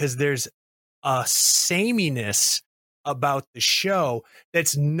you, because there's a sameness about the show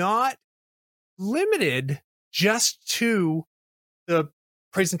that's not limited just to the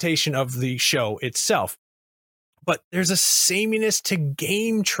presentation of the show itself, but there's a sameness to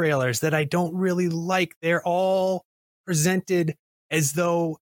game trailers that I don't really like. They're all presented as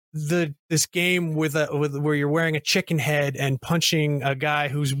though this game with where you're wearing a chicken head and punching a guy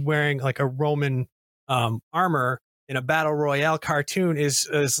who's wearing like a Roman armor in a battle royale cartoon is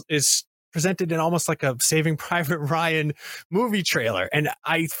presented in almost like a Saving Private Ryan movie trailer. And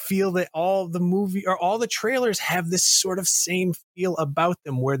I feel that all the trailers have this sort of same feel about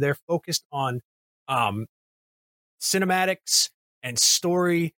them, where they're focused on cinematics and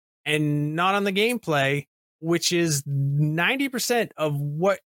story and not on the gameplay, which is 90% of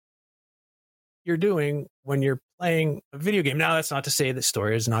what you're doing when you're playing a video game. Now, that's not to say that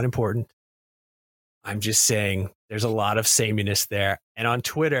story is not important. I'm just saying there's a lot of sameness there. And on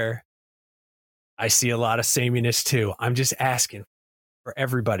Twitter, I see a lot of sameness too. I'm just asking for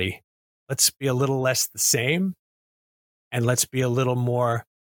everybody. Let's be a little less the same, and let's be a little more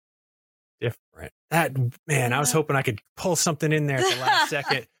different. That, man, I was hoping I could pull something in there at the last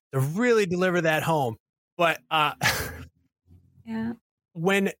second to really deliver that home. But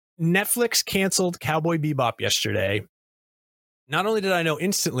when Netflix canceled Cowboy Bebop yesterday, not only did I know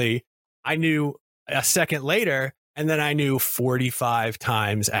instantly, I knew a second later, and then I knew 45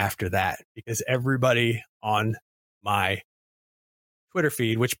 times after that, because everybody on my Twitter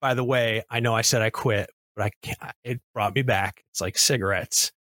feed, which, by the way, I know I said I quit, but I can't, it brought me back. It's like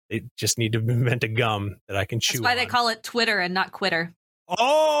cigarettes. They just need to invent a gum that I can chew on. That's why they call it Twitter and not Quitter.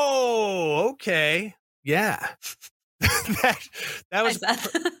 Oh, okay. Yeah. that was a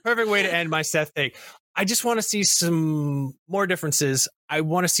perfect way to end my Seth take. I just want to see some more differences. I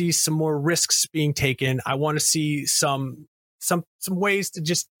want to see some more risks being taken. I want to see some some ways to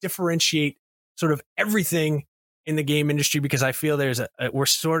just differentiate sort of everything in the game industry, because I feel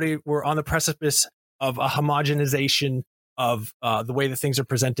we're on the precipice of a homogenization of the way that things are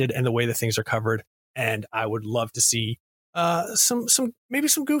presented and the way that things are covered. And I would love to see some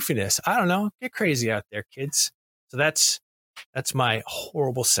goofiness. I don't know. Get crazy out there, kids. So that's my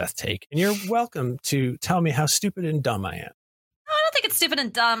horrible Seth take. And you're welcome to tell me how stupid and dumb I am. No, I don't think it's stupid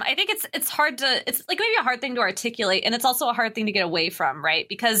and dumb. I think it's hard to, it's like maybe a hard thing to articulate, and it's also a hard thing to get away from, right?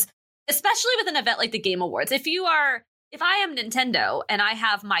 Because especially with an event like the Game Awards, if I am Nintendo and I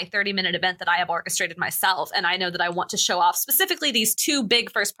have my 30-minute event that I have orchestrated myself, and I know that I want to show off specifically these 2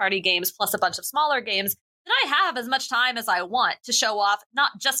 big first-party games plus a bunch of smaller games, then I have as much time as I want to show off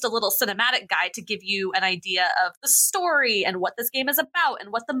not just a little cinematic guide to give you an idea of the story and what this game is about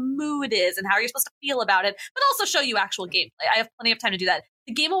and what the mood is and how you're supposed to feel about it, but also show you actual gameplay. I have plenty of time to do that.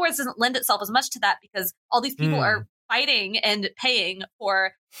 The Game Awards doesn't lend itself as much to that because all these people are fighting and paying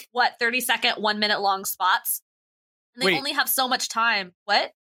for 30-second, 1-minute long spots. And they only have so much time.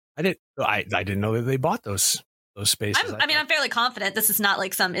 What? I didn't know that they bought those spaces. I'm fairly confident this is not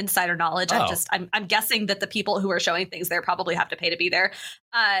like some insider knowledge. Oh. I'm guessing that the people who are showing things there probably have to pay to be there.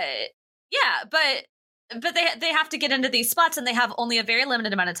 Yeah, but they have to get into these spots, and they have only a very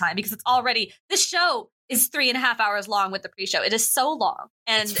limited amount of time because this show is 3.5 hours long with the pre-show. It is so long,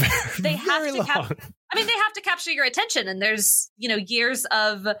 and they have to capture your attention. And there's years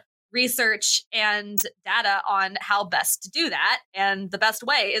of research and data on how best to do that. And the best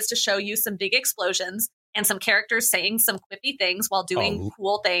way is to show you some big explosions and some characters saying some quippy things while doing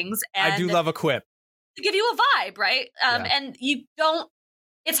cool things. And I do love a quip. To give you a vibe, right? And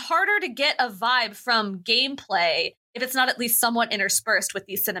it's harder to get a vibe from gameplay if it's not at least somewhat interspersed with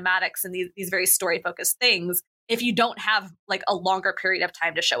these cinematics and these very story-focused things, if you don't have like a longer period of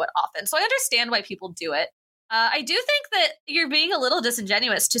time to show it often. So I understand why people do it. I do think that you're being a little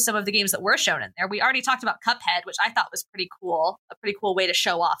disingenuous to some of the games that were shown in there. We already talked about Cuphead, which I thought was pretty cool, a pretty cool way to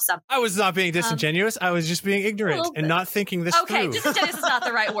show off something. I was not being disingenuous. I was just being ignorant and not thinking this through. Okay, disingenuous is not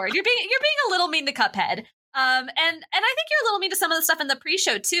the right word. You're being a little mean to Cuphead. And I think you're a little mean to some of the stuff in the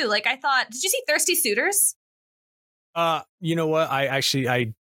pre-show too. Like I thought, did you see Thirsty Suitors? You know what?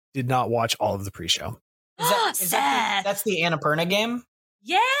 I did not watch all of the pre-show. That's the Annapurna game?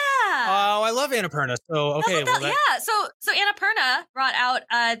 Yeah. Oh, I love Annapurna. So okay, So Annapurna brought out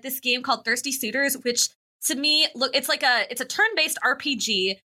this game called Thirsty Suitors, which to me it's a turn-based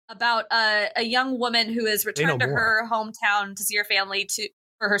RPG about a young woman who is returned to her hometown to see her family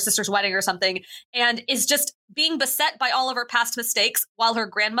for her sister's wedding or something, and is just being beset by all of her past mistakes while her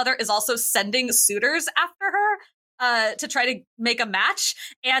grandmother is also sending suitors after her to try to make a match.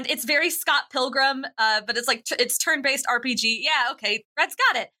 And it's very Scott Pilgrim, but it's turn-based RPG. Yeah, okay, Red's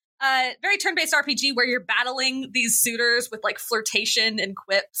got it. Very turn-based RPG where you're battling these suitors with like flirtation and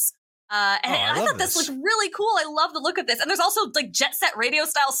quips. I thought this looked really cool. I love the look of this. And there's also like Jet Set Radio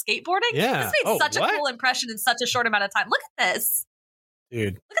style skateboarding. Yeah. This made such a cool impression in such a short amount of time. Look at this.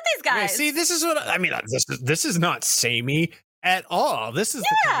 Dude. Look at these guys. Yeah, see, this is what I mean. This is not samey at all. This is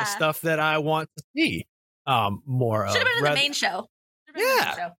the kind of stuff that I want to see more of. Should have been in the main show.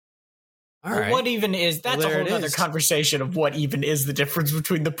 All right. What even is that's a whole other conversation of what even is the difference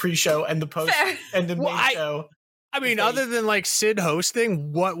between the pre-show and the post and the main show. I mean, other than like Sid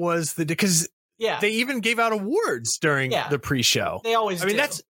hosting, what was because they even gave out awards during the pre-show. They always do.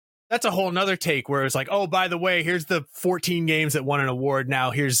 That's a whole nother take where it's like, oh, by the way, here's the 14 games that won an award.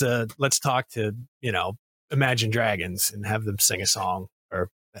 Now here's let's talk to, Imagine Dragons and have them sing a song. Or,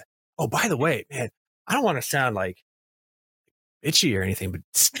 oh, by the way, man, I don't want to sound like bitchy or anything, but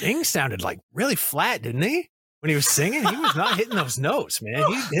Sting sounded like really flat, didn't he? When he was singing, he was not hitting those notes, man.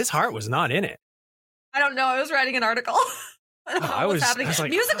 His heart was not in it. I don't know. I was writing an article. I don't know what's happening. Like,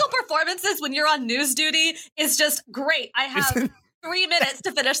 musical performances when you're on news duty is just great. I have 3 minutes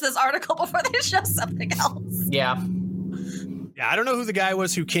to finish this article before they show something else. Yeah. Yeah, I don't know who the guy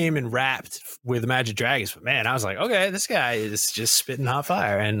was who came and rapped with Imagine Dragons, but man, I was like, okay, this guy is just spitting hot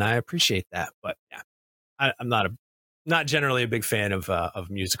fire, and I appreciate that. But yeah, I'm not generally a big fan of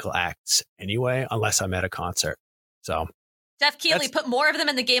musical acts anyway, unless I'm at a concert. So Jeff Keighley, put more of them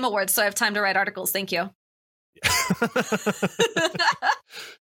in the Game Awards so I have time to write articles. Thank you.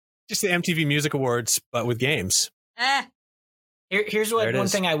 Just the MTV Music Awards, but with games. Here's one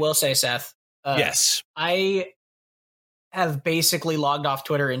thing I will say, Seth. Yes. I have basically logged off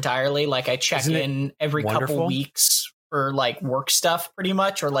Twitter entirely. Like I check in every couple weeks for like work stuff pretty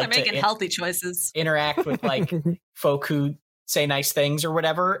much, or like making healthy choices, interact with like folk who say nice things or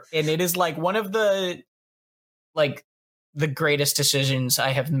whatever. And it is like one of the like the greatest decisions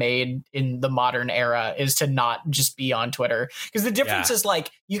I have made in the modern era is to not just be on Twitter. Because the difference is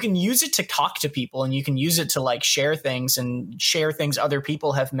like you can use it to talk to people and you can use it to like share things other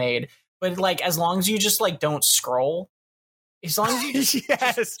people have made. But like as long as you just like don't scroll, as long as you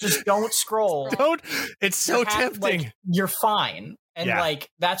just don't scroll. It's so tempting. Like, you're fine. And like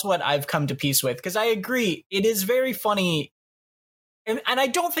that's what I've come to peace with. Because I agree, it is very funny. And I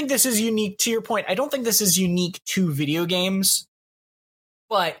don't think this is unique to your point. I don't think this is unique to video games,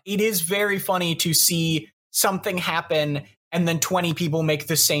 but it is very funny to see something happen and then 20 people make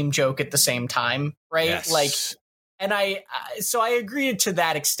the same joke at the same time. Right. Yes. Like, and so I agree to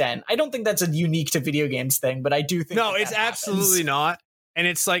that extent. I don't think that's a unique to video games thing, but I do think it's absolutely not. And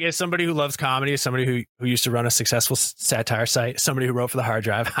it's like, as somebody who loves comedy, as somebody who used to run a successful satire site, somebody who wrote for The Hard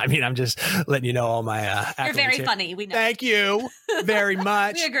Drive. I mean, I'm just letting you know all my You're very funny. We know. Thank you very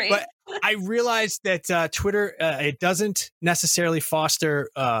much. We agree. But I realized that Twitter, it doesn't necessarily foster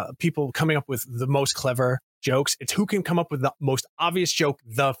people coming up with the most clever jokes. It's who can come up with the most obvious joke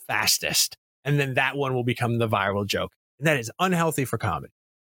the fastest. And then that one will become the viral joke. And that is unhealthy for comedy.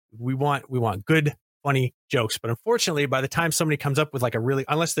 We want good, funny jokes. But unfortunately, by the time somebody comes up with like a really,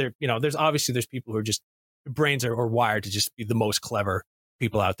 unless they're, there's people who are just, brains are wired to just be the most clever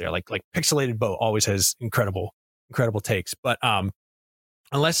people out there. Like Pixelated Boat always has incredible takes. But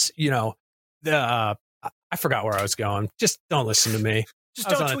unless, I forgot where I was going. Just don't listen to me. I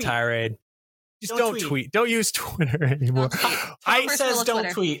was on a tirade. Just don't tweet. Don't use Twitter anymore. Tom says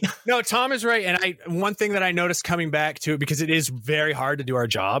don't tweet. No, Tom is right. And one thing that I noticed coming back to it, because it is very hard to do our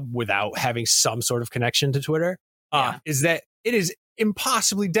job without having some sort of connection to Twitter, is that it is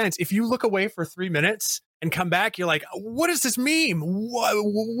impossibly dense. If you look away for 3 minutes and come back, you're like, what is this meme?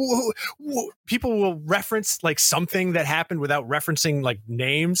 People will reference like something that happened without referencing like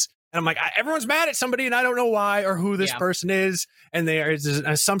names. And I'm like, everyone's mad at somebody and I don't know why or who this person is. And there's an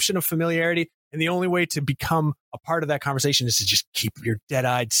assumption of familiarity. And the only way to become a part of that conversation is to just keep your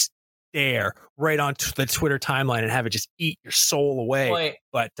dead-eyed stare right on the Twitter timeline and have it just eat your soul away. Boy,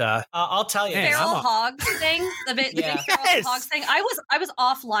 but I'll tell you, Feral Hogs thing, the big Feral Hogs thing. I was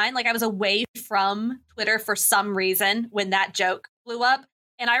offline, like I was away from Twitter for some reason when that joke blew up,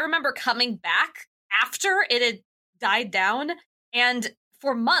 and I remember coming back after it had died down, and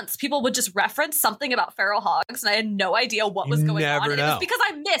for months, people would just reference something about feral hogs, and I had no idea what was going on. And it was because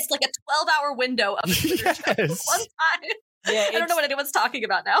I missed like a 12-hour window of Twitter one time. Yeah, I don't know what anyone's talking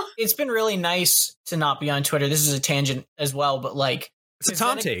about now. It's been really nice to not be on Twitter. This is a tangent as well, but like it's a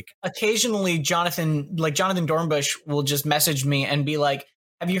Tom take. Occasionally, Jonathan Dornbush will just message me and be like,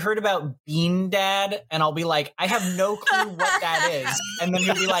 have you heard about Bean Dad? And I'll be like, I have no clue what that is. And then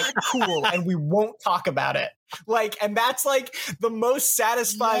he'll be like, cool. And we won't talk about it. Like, and that's like the most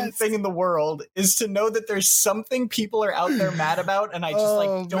satisfying thing in the world is to know that there's something people are out there mad about. And I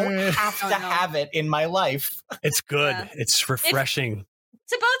just don't have to have it in my life. It's good. Yeah. It's refreshing.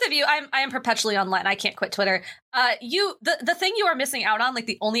 To both of you, I am perpetually online. I can't quit Twitter. The thing you are missing out on, like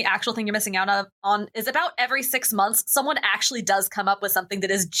the only actual thing you're missing out on, is about every 6 months, someone actually does come up with something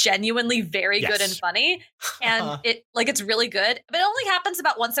that is genuinely very good and funny, and it's really good. But it only happens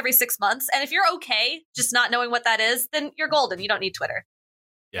about once every 6 months. And if you're okay just not knowing what that is, then you're golden. You don't need Twitter.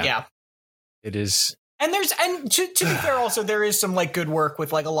 Yeah. It is. And to be fair, also there is some like good work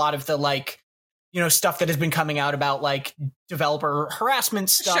with like a lot of the like, stuff that has been coming out about like developer harassment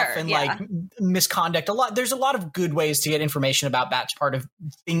stuff like misconduct. There's a lot of good ways to get information about that's part of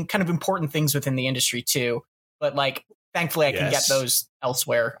kind of important things within the industry too. But like, thankfully I can get those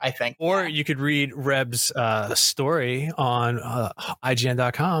elsewhere, I think. Or you could read Reb's story on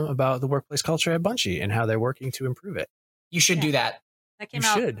IGN.com about the workplace culture at Bungie and how they're working to improve it. You should do that. That came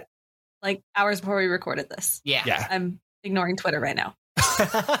out like hours before we recorded this. Yeah. I'm ignoring Twitter right now.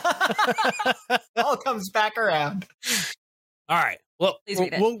 All comes back around. All right. Well,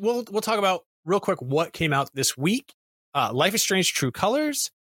 we'll talk about real quick what came out this week. Life is Strange: True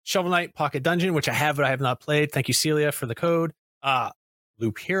Colors, Shovel Knight Pocket Dungeon, which I have but I have not played. Thank you, Celia, for the code.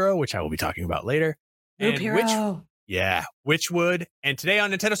 Loop Hero, which I will be talking about later. Loop Hero. Witchwood. And today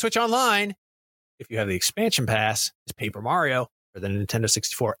on Nintendo Switch Online, if you have the expansion pass, is Paper Mario for the Nintendo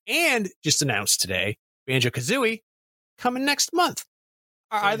 64. And just announced today, Banjo-Kazooie coming next month.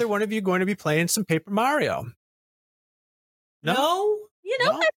 Are either one of you going to be playing some Paper Mario? No?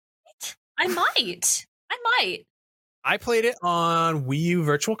 I might. I played it on Wii U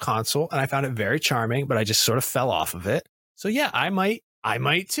Virtual Console, and I found it very charming, but I just sort of fell off of it. So yeah, I might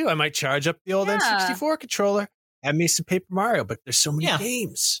too. I might charge up the old N64 controller, have me some Paper Mario, but there's so many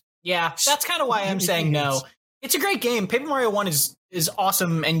games. Yeah, that's kind of why I'm saying no. It's a great game. Paper Mario 1 is is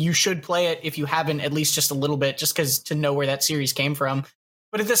awesome, and you should play it if you haven't at least just a little bit, just because to know where that series came from.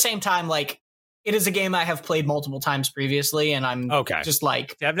 But at the same time, like, it is a game I have played multiple times previously, and I'm just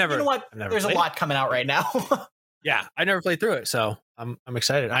like, you know what? There's a lot coming out right now. Yeah, I never played through it, so I'm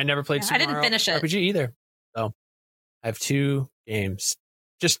excited. I never played Super Mario RPG either, so I have 2 games,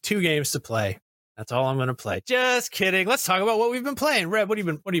 just 2 games to play. That's all I'm going to play. Just kidding. Let's talk about what we've been playing. Reb, what have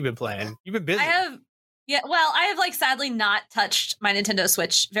you been playing? You've been busy. I have like sadly not touched my Nintendo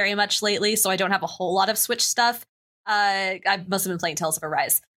Switch very much lately, so I don't have a whole lot of Switch stuff. I must have been playing Tales of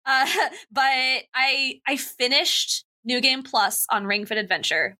Arise. But I finished New Game Plus on Ring Fit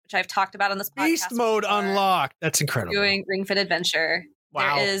Adventure, which I've talked about on this podcast. Beast mode unlocked. That's incredible. Doing Ring Fit Adventure.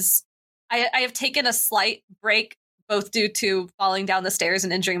 Wow. I have taken a slight break, both due to falling down the stairs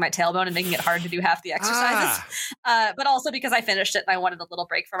and injuring my tailbone and making it hard to do half the exercises, but also because I finished it and I wanted a little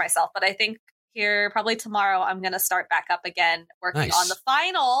break for myself. But I think here, probably tomorrow, I'm going to start back up again, working on the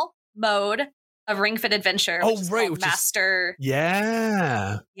final mode of Ring Fit Adventure. Master.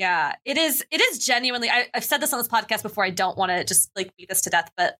 Yeah. It is genuinely, I've said this on this podcast before. I don't want to just like beat this to death,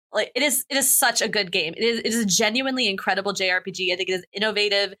 but like it is such a good game. It is a genuinely incredible JRPG. I think it is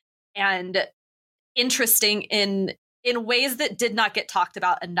innovative and interesting in ways that did not get talked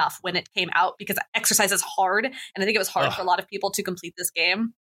about enough when it came out, because exercise is hard, and I think it was hard for a lot of people to complete this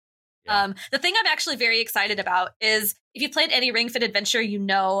game. Yeah. The thing I'm actually very excited about is, if you played any Ring Fit Adventure, you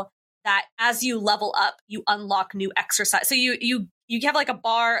know that as you level up, you unlock new exercise. So you have like a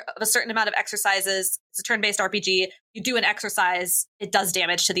bar of a certain amount of exercises. It's a turn-based RPG. You do an exercise, it does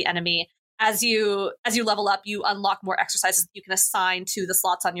damage to the enemy. As you level up, you unlock more exercises you can assign to the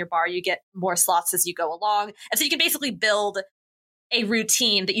slots on your bar. You get more slots as you go along. And so you can basically build a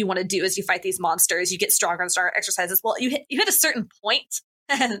routine that you want to do as you fight these monsters. You get stronger and stronger exercises. Well, you hit a certain point.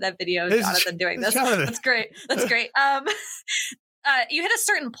 That video of Jonathan doing this. That's great. That's great. You hit a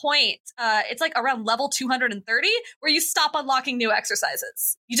certain point. It's like around level 230 where you stop unlocking new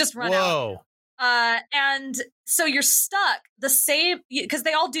exercises. You just run out. And so you're stuck the same, because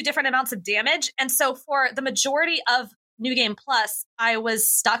they all do different amounts of damage. And so for the majority of New Game Plus, I was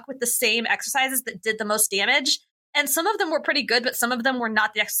stuck with the same exercises that did the most damage. And some of them were pretty good, but some of them were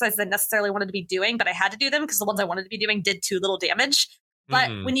not the exercises I necessarily wanted to be doing, but I had to do them because the ones I wanted to be doing did too little damage. But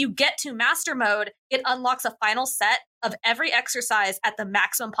when you get to master mode, it unlocks a final set of every exercise at the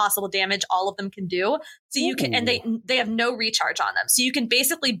maximum possible damage all of them can do. So you can, and they have no recharge on them. So you can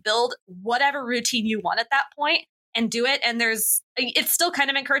basically build whatever routine you want at that point and do it. And it still kind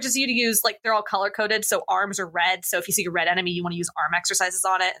of encourages you to use, like, they're all color coded. So arms are red. So if you see a red enemy, you want to use arm exercises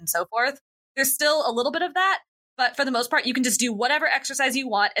on it and so forth. There's still a little bit of that. But for the most part, you can just do whatever exercise you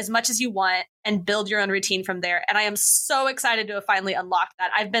want, as much as you want, and build your own routine from there. And I am so excited to have finally unlocked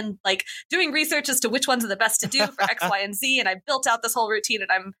that. I've been like doing research as to which ones are the best to do for X, Y, and Z, and I built out this whole routine,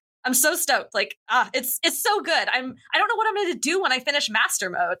 and I'm so stoked. Like, it's so good. I don't know what I'm going to do when I finish master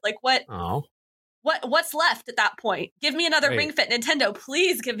mode. Like, what's left at that point? Give me another Ring Fit. Nintendo,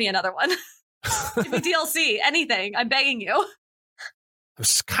 please give me another one. Give me DLC, anything. I'm begging you. I'm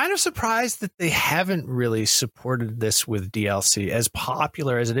kind of surprised that they haven't really supported this with DLC, as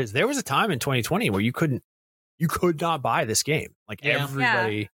popular as it is. There was a time in 2020 where you could not buy this game. Like,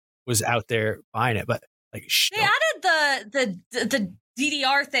 everybody was out there buying it, but like they added the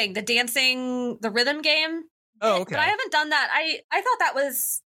DDR thing, the rhythm game. Oh, okay. But I haven't done that. I thought that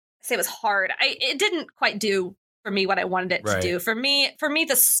was, it was hard. It didn't quite do for me what I wanted it to do. For me,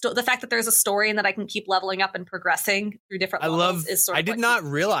 the fact that there's a story and that I can keep leveling up and progressing through different levels is sort of. I did not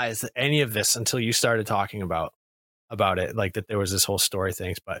realize any of this until you started talking about it, like that there was this whole story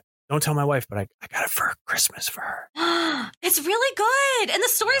things. But don't tell my wife, but I got it for Christmas for her. It's really good, and the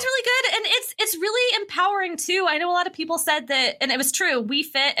story's really good, and it's really empowering too. I know a lot of people said that, and it was true. We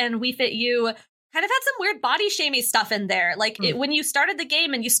Fit and We Fit You kind of had some weird body shamey stuff in there. Like when you started the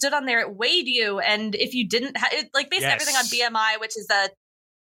game and you stood on there, it weighed you. And if you didn't basically everything on BMI, which is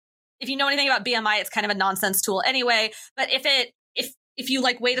if you know anything about BMI, it's kind of a nonsense tool anyway. But if you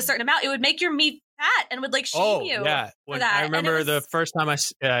like weighed a certain amount, it would make your meat fat and would like shame you. Yeah. For that. I remember the first time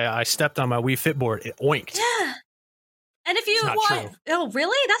I stepped on my Wii Fit board, it oinked. Yeah. And if you oh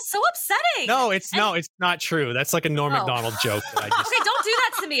really? That's so upsetting. No, it's not true. That's like a Norm Macdonald joke. That I just... Okay, don't do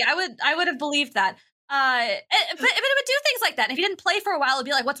that to me. I would have believed that. But it would do things like that. And if you didn't play for a while, it'd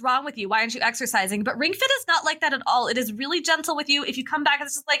be like, "What's wrong with you? Why aren't you exercising?" But Ring Fit is not like that at all. It is really gentle with you. If you come back,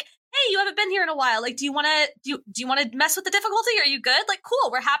 it's just like, "Hey, you haven't been here in a while. Like, do you want to mess with the difficulty? Are you good? Like, cool.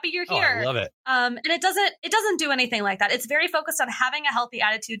 We're happy you're here." I love it. And it doesn't do anything like that. It's very focused on having a healthy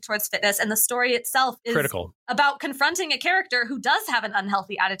attitude towards fitness, and the story itself is critical about confronting a character who does have an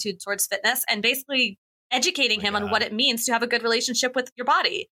unhealthy attitude towards fitness, and basically educating him on what it means to have a good relationship with your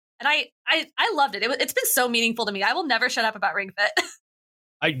body. And I loved it. It's been so meaningful to me. I will never shut up about Ring Fit.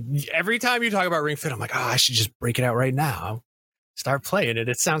 Every time you talk about Ring Fit, I'm like, I should just break it out right now. Start playing it.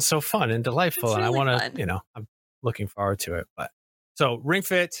 It sounds so fun and delightful. And I want to, I'm looking forward to it. But so Ring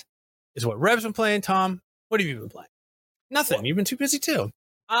Fit is what Reb's been playing. Tom, what have you been playing? Nothing. Well, you've been too busy too.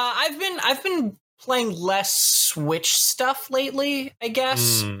 I've been playing less Switch stuff lately, I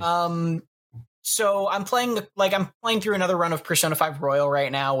guess. So I'm playing through another run of Persona 5 Royal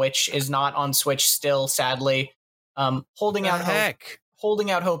right now, which is not on Switch still, sadly. Holding out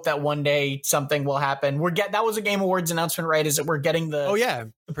hope that one day something will happen. That was a Game Awards announcement, right? Is that we're getting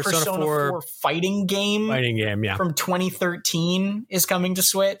the Persona 4 fighting game from 2013 is coming to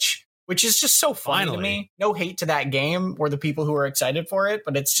Switch, which is just so funny to me. No hate to that game or the people who are excited for it,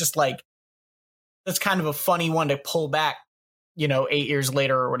 but it's just like, that's kind of a funny one to pull back, 8 years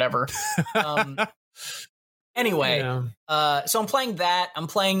later or whatever. Anyway, so I'm playing that. I'm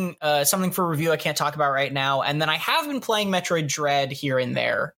playing something for review I can't talk about right now. And then I have been playing Metroid Dread here and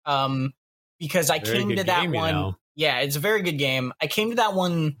there because I came to that one. Yeah, it's a very good game. I came to that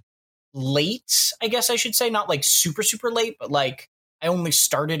one late, I guess I should say. Not like super, super late, but like I only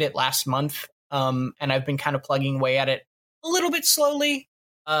started it last month. And I've been kind of plugging away at it a little bit slowly.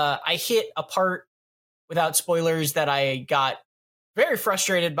 I hit a part, without spoilers, that I got very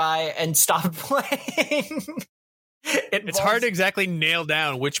frustrated by and stopped playing. It's hard to exactly nail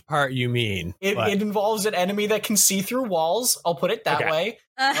down which part you mean. It involves an enemy that can see through walls. I'll put it that way.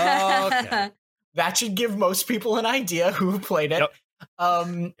 Okay. That should give most people an idea who have played it. Yep.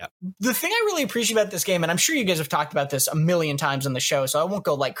 The thing I really appreciate about this game, and I'm sure you guys have talked about this a million times on the show, so I won't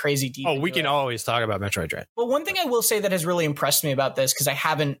go like crazy deep. Oh, we can always talk about Metroid Dread. But one thing I will say that has really impressed me about this, because I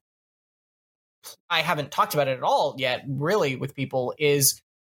haven't talked about it at all yet, really, with people, is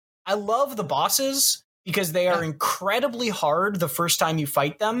I love the bosses because they are incredibly hard the first time you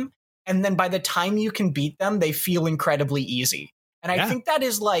fight them. And then by the time you can beat them, they feel incredibly easy. And I think that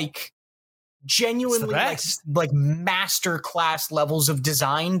is like genuinely like master class levels of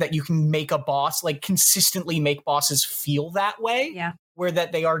design that you can make a boss, like consistently make bosses feel that way. Yeah. Where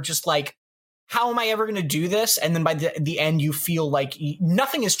that they are just like, how am I ever going to do this? And then by the end, you feel like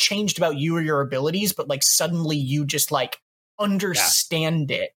nothing has changed about you or your abilities, but like suddenly you just like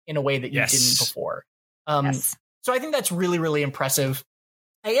understand it in a way that you didn't before. So I think that's really, really impressive.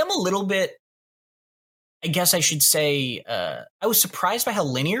 I am a little bit, I guess I should say, I was surprised by how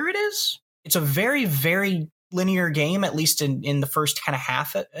linear it is. It's a very, very linear game, at least in the first kind of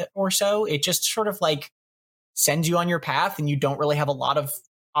half or so. It just sort of like sends you on your path and you don't really have a lot of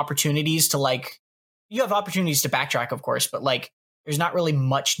opportunities to like, you have opportunities to backtrack, of course, but like there's not really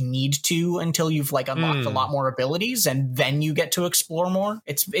much need to until you've like unlocked a lot more abilities and then you get to explore more.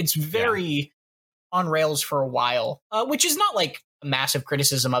 It's very on rails for a while, which is not like a massive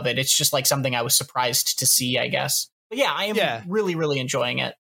criticism of it. It's just like something I was surprised to see, I guess. But yeah, I am really, really enjoying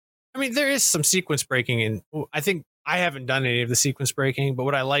it. I mean, there is some sequence breaking, and I think I haven't done any of the sequence breaking, but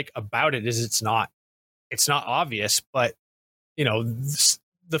what I like about it is it's not obvious, but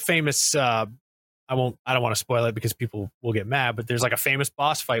the famous I don't want to spoil it because people will get mad, but there's like a famous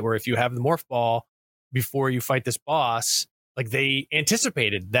boss fight where if you have the morph ball before you fight this boss, like they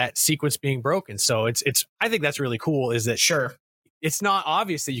anticipated that sequence being broken. So it's I think that's really cool, is that it's not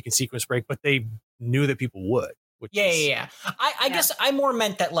obvious that you can sequence break, but they knew that people would. I guess I more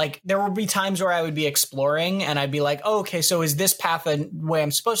meant that like there would be times where I would be exploring and I'd be like, oh, okay, so is this path the way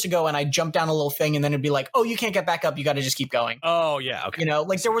I'm supposed to go? And I jump down a little thing and then it'd be like, oh, you can't get back up. You got to just keep going. Oh yeah. Okay.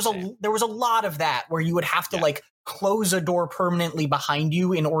 Like there was a lot of that where you would have to like close a door permanently behind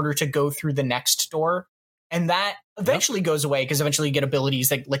you in order to go through the next door. And that eventually goes away because eventually you get abilities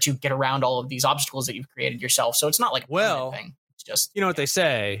that let you get around all of these obstacles that you've created yourself. So it's not like a thing. It's just, you know what they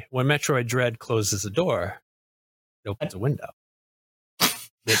say, when Metroid Dread closes a door, it opens a window.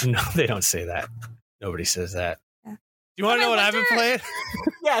 They don't say that. Nobody says that. Yeah. Do you want to know what I've been playing?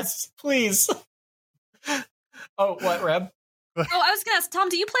 Yes, please. Oh, what, Reb? I was going to ask, Tom,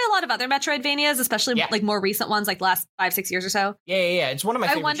 do you play a lot of other Metroidvanias, especially like more recent ones, like last 5-6 years or so? Yeah. It's one of my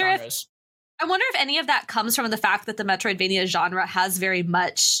favorite genres. I wonder if any of that comes from the fact that the Metroidvania genre has very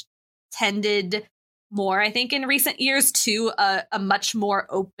much tended more, I think, in recent years to a much more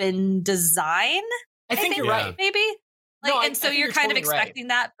open design. I think you're right. Maybe. So you're kind of expecting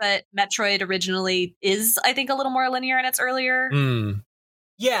that, but Metroid originally is, I think, a little more linear in its earlier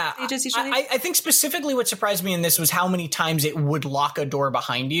stages usually. I think specifically what surprised me in this was how many times it would lock a door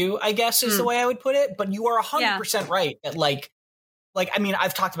behind you, I guess is the way I would put it. But you are 100% right that like, I mean,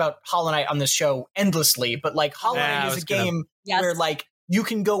 I've talked about Hollow Knight on this show endlessly, but like Hollow Knight is a game where like you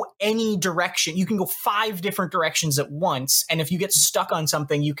can go any direction. You can go 5 different directions at once. And if you get stuck on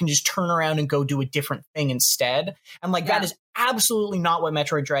something, you can just turn around and go do a different thing instead. And like, that is absolutely not what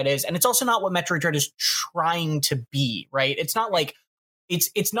Metroid Dread is. And it's also not what Metroid Dread is trying to be, right? It's not like,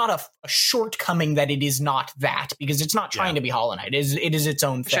 it's not a shortcoming that it is not that, because it's not trying to be Hollow Knight. It is its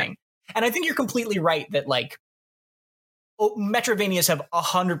own thing. Sure. And I think you're completely right that like, Metroidvanias have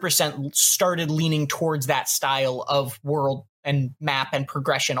 100% started leaning towards that style of world and map and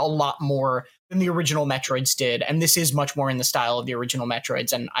progression a lot more than the original Metroids did. And this is much more in the style of the original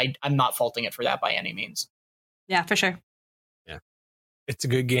Metroids. And I'm not faulting it for that by any means. Yeah, for sure. Yeah, it's a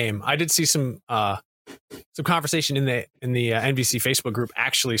good game. I did see some conversation in the NVC Facebook group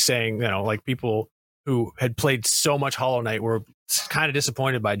actually saying, you know, like people who had played so much Hollow Knight were kind of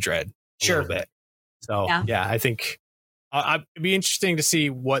disappointed by Dread a little bit. So yeah, I think it'd be interesting to see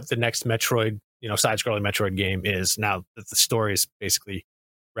what the next Metroid, you know, side-scrolling Metroid game is now that the story is basically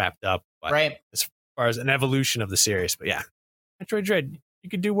wrapped up. But right. As far as an evolution of the series, but yeah, Metroid Dread, you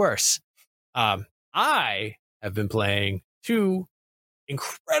could do worse. I have been playing 2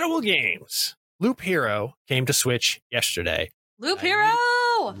 incredible games. Loop Hero came to Switch yesterday. Loop Hero!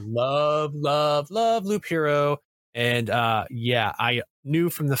 Love Loop Hero. And I knew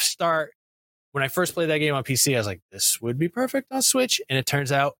from the start, when I first played that game on PC, I was like, this would be perfect on Switch. And it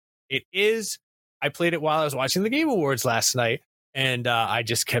turns out it is. I played it while I was watching the Game Awards last night. And I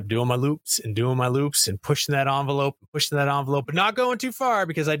just kept doing my loops and pushing that envelope, but not going too far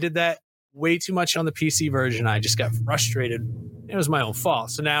because I did that way too much on the PC version. I just got frustrated. It was my own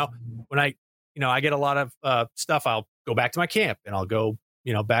fault. So now when I get a lot of stuff, I'll go back to my camp and I'll go,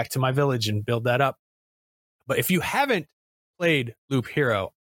 back to my village and build that up. But if you haven't played Loop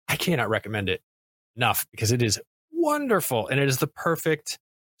Hero, I cannot recommend it enough because it is wonderful. And it is the perfect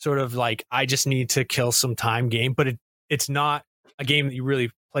sort of like, I just need to kill some time game, but it's not a game that you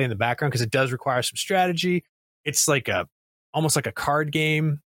really play in the background because it does require some strategy. It's like almost like a card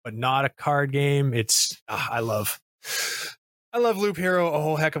game, but not a card game. I love Loop Hero a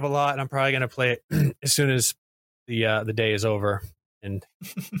whole heck of a lot. And I'm probably going to play it as soon as the day is over and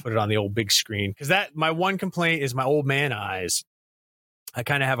put it on the old big screen. Because my one complaint is my old man eyes. I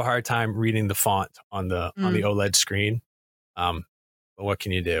kind of have a hard time reading the font on the OLED screen. But what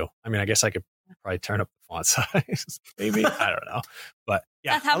can you do? I mean, I guess I could probably turn up the font size, maybe. I don't know. But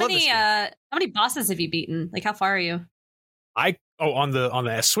yeah, Seth, how many bosses have you beaten? Like, how far are you? On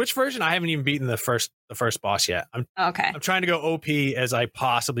the Switch version, I haven't even beaten the first boss yet. I'm trying to go OP as I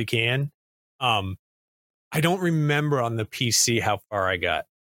possibly can. I don't remember on the PC how far I got.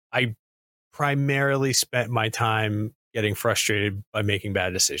 I primarily spent my time getting frustrated by making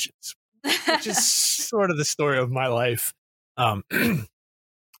bad decisions, which is sort of the story of my life.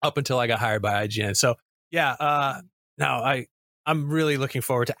 Up until I got hired by IGN. So yeah, now I'm really looking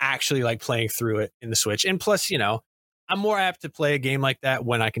forward to actually like playing through it in the Switch. And plus, I'm more apt to play a game like that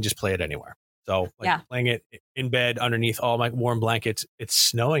when I can just play it anywhere. So playing it in bed underneath all my warm blankets. It's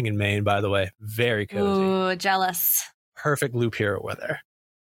snowing in Maine, by the way. Very cozy. Ooh, jealous. Perfect Loop Hero weather.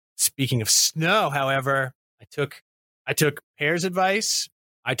 Speaking of snow, however, I took Pear's advice.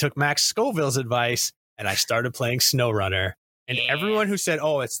 I took Max Scoville's advice, and I started playing SnowRunner. And everyone who said,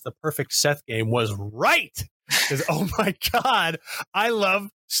 "Oh, it's the perfect Seth game," was right. Because oh my god, I love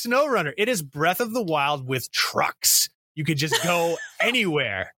SnowRunner. It is Breath of the Wild with trucks. You could just go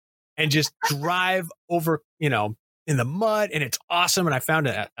anywhere and just drive over, in the mud, and it's awesome. And I found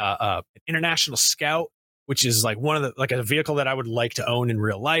an International Scout, which is like a vehicle that I would like to own in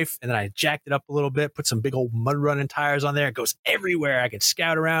real life. And then I jacked it up a little bit, put some big old mud running tires on there. It goes everywhere. I can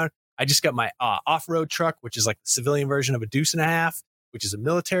scout around. I just got my off-road truck, which is like the civilian version of a Deuce and a Half, which is a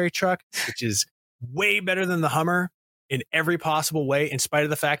military truck, which is way better than the Hummer in every possible way, in spite of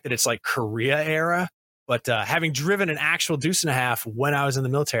the fact that it's like Korea era. But having driven an actual Deuce and a Half when I was in the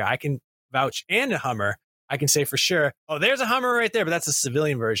military, I can vouch, and a Hummer, I can say for sure, oh, there's a Hummer right there, but that's the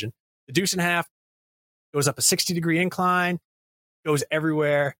civilian version. The Deuce and a Half goes up a 60-degree incline, goes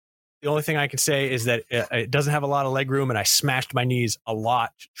everywhere. The only thing I can say is that it doesn't have a lot of leg room, and I smashed my knees a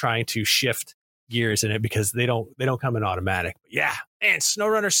lot trying to shift gears in it because they don't come in automatic. But yeah, man,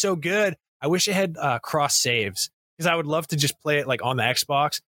 SnowRunner's so good. I wish it had cross saves because I would love to just play it like on the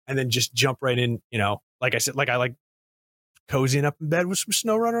Xbox and then just jump right in. Like I said, like I like cozying up in bed with some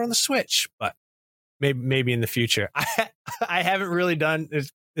SnowRunner on the Switch. But maybe in the future, I haven't really done.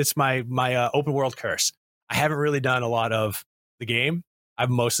 It's my open world curse. I haven't really done a lot of the game. I've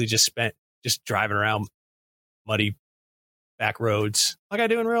mostly just spent just driving around muddy back roads like I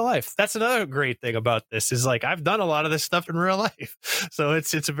do in real life. That's another great thing about this is like I've done a lot of this stuff in real life. So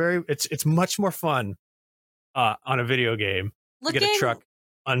it's much more fun on a video game to get a truck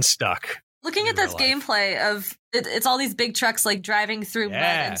unstuck. Looking at this gameplay of it's all these big trucks like driving through mud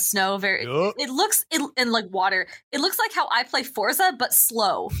and snow. It looks and like water. It looks like how I play Forza, but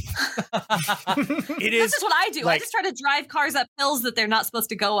slow. It is. This is what I do. I just try to drive cars up hills that they're not supposed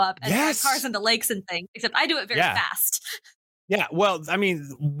to go up, and drive cars into lakes and things. Except I do it very fast. Yeah, well, I mean,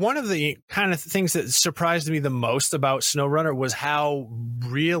 one of the kind of things that surprised me the most about SnowRunner was how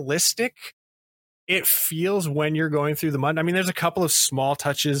realistic it feels when you're going through the mud. I mean, there's a couple of small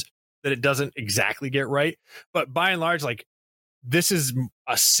touches that it doesn't exactly get right, but by and large, like, this is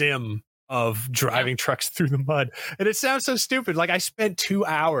a sim of driving trucks through the mud. And it sounds so stupid. Like, I spent 2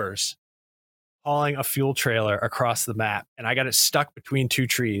 hours hauling a fuel trailer across the map, and I got it stuck between 2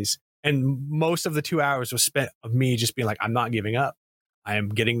 trees. And most of the 2 hours was spent of me just being like, I'm not giving up. I am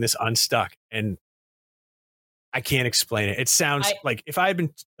getting this unstuck. And I can't explain it. It sounds like if I had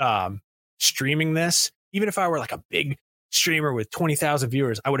been streaming this, even if I were like a big streamer with 20,000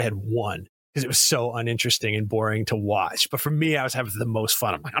 viewers, I would have had one, because it was so uninteresting and boring to watch. But for me, I was having the most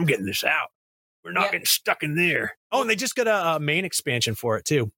fun. I'm like, I'm getting this out. We're not getting stuck in there. Oh, and they just got a main expansion for it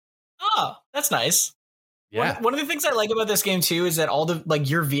too. Oh, that's nice. Yeah. One of the things I like about this game too is that all the like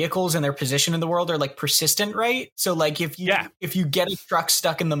your vehicles and their position in the world are like persistent, right? So like if you get a truck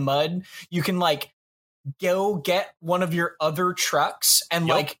stuck in the mud, you can like go get one of your other trucks and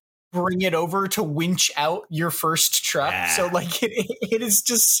like bring it over to winch out your first truck. Yeah. So like it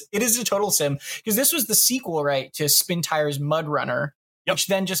is a total sim, because this was the sequel, right, to Spin Tire's Mud Runner, which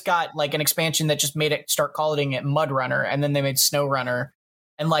then just got like an expansion that just made it start calling it Mud Runner, and then they made Snow Runner.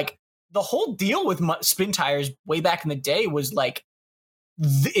 And like the whole deal with Spin Tires way back in the day was like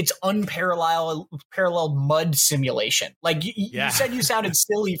it's unparalleled mud simulation. Like you said, you sounded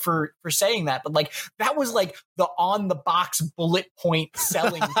silly for saying that, but like that was like the on the box bullet point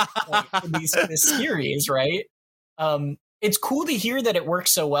selling point for this series, right? It's cool to hear that it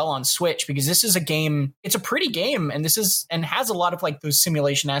works so well on Switch, because this is a game. It's a pretty game, and has a lot of like those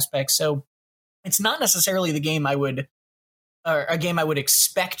simulation aspects. So it's not necessarily the game I would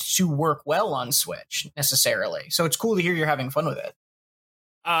expect to work well on Switch necessarily. So it's cool to hear you're having fun with it.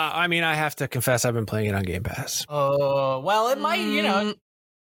 I mean, I have to confess, I've been playing it on Game Pass. Oh, well, it might,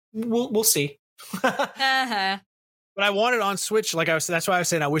 we'll see. But I want it on Switch. That's why I was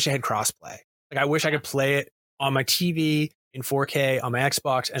saying I wish I had crossplay. Like, I wish I could play it on my TV in 4K on my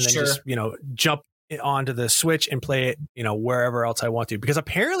Xbox, and then just, jump it onto the Switch and play it, wherever else I want to. Because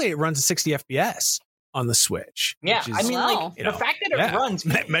apparently it runs at 60 FPS on the Switch. Yeah, I mean, the fact that it runs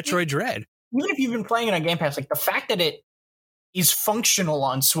Metroid Dread. Even if you've been playing it on Game Pass, like the fact that it is functional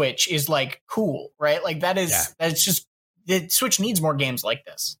on Switch is like cool, right? Like that's just, the Switch needs more games like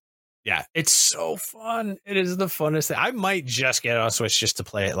this. Yeah, it's so fun. It is the funnest thing. I might just get it on Switch just to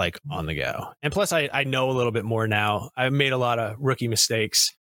play it like on the go. And plus I know a little bit more now. I've made a lot of rookie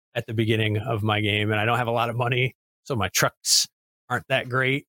mistakes at the beginning of my game, and I don't have a lot of money, so my trucks aren't that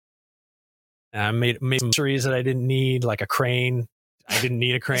great. And I made some accessories that I didn't need, like a crane. I didn't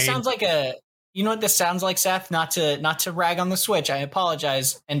need a crane. It sounds like you know what this sounds like, Seth? Not to rag on the Switch. I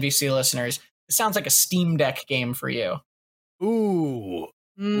apologize, NVC listeners. It sounds like a Steam Deck game for you. Ooh.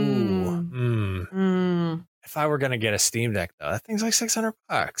 If I were going to get a Steam Deck, though, that thing's like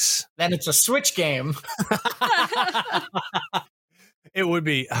 $600. Then it's a Switch game. It would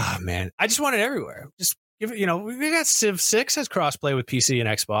be. Oh, man. I just want it everywhere. Just give it, we got Civ 6 has crossplay with PC and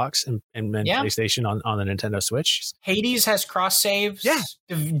Xbox and PlayStation on the Nintendo Switch. Hades has cross saves. Yeah.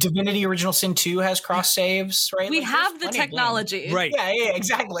 Divinity Original Sin 2 has cross saves, right? We have the technology. Right. Yeah,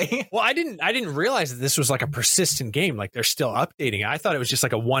 exactly. Well, I didn't realize that this was like a persistent game. Like, they're still updating it. I thought it was just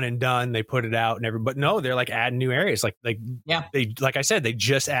like a one and done. They put it out and but no, they're like adding new areas. They, like I said, they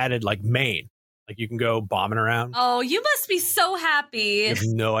just added like Maine. Like, you can go bombing around. Oh, you must be so happy. You have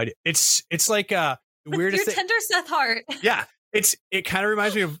no idea. It's like the weirdest your tender Seth heart. Yeah, it kind of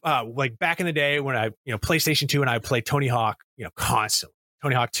reminds me of like back in the day when I PlayStation 2 and I played Tony Hawk constantly,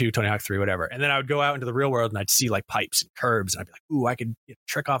 Tony Hawk 2, Tony Hawk 3, whatever, and then I would go out into the real world and I'd see like pipes and curbs and I'd be like, ooh, I could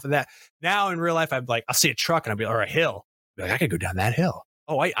trick off of that. Now in real life, I'll see a truck and or a hill, I'd be like, I could go down that hill.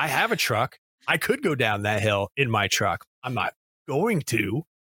 Oh, I have a truck. I could go down that hill in my truck. I'm not going to,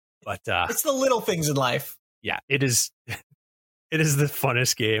 but it's the little things in life. Yeah, it is. It is the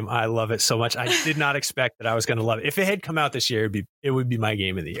funnest game. I love it so much. I did not expect that I was going to love it. If it had come out this year, it would be my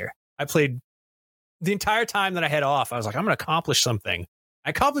game of the year. I played the entire time that I had off. I was like, I'm going to accomplish something. I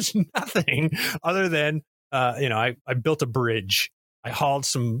accomplished nothing other than, I built a bridge. I hauled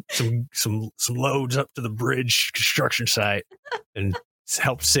some loads up to the bridge construction site and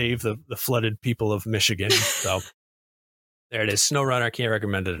helped save the flooded people of Michigan. So there it is. SnowRunner. I can't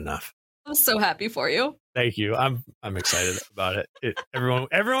recommend it enough. I'm so happy for you. Thank you. I'm excited about it. Everyone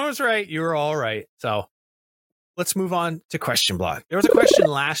was right. You were all right. So let's move on to question block. There was a question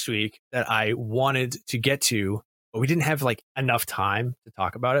last week that I wanted to get to, but we didn't have like enough time to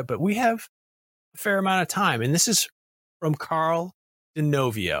talk about it. But we have a fair amount of time, and this is from Carl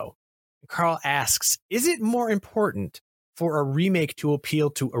DeNovio. Carl asks, is it more important for a remake to appeal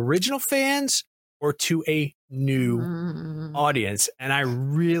to original fans or to a new audience? And I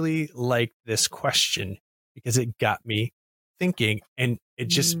really like this question because it got me thinking, and it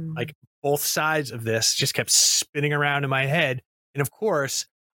just like both sides of this just kept spinning around in my head. And of course,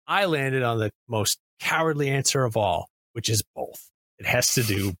 I landed on the most cowardly answer of all, which is both. It has to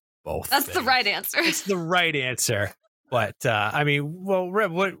do both. That's things. the right answer. It's the right answer. But I mean, well,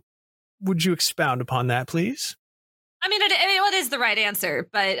 Reb, what would you expound upon that, please? I mean, it is the right answer,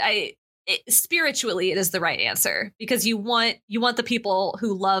 but spiritually, it is the right answer because you want the people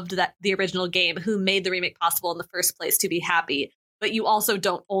who loved the original game, who made the remake possible in the first place, to be happy. But you also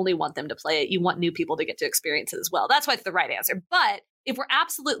don't only want them to play it. You want new people to get to experience it as well. That's why it's the right answer. But if we're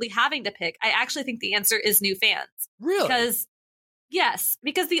absolutely having to pick, I actually think the answer is new fans. Really?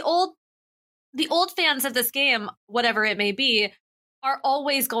 Because the old fans of this game, whatever it may be, are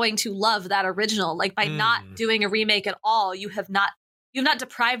always going to love that original. Like by not doing a remake at all, you've not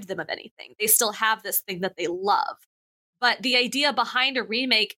deprived them of anything. They still have this thing that they love. But the idea behind a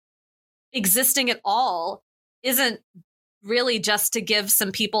remake existing at all isn't really just to give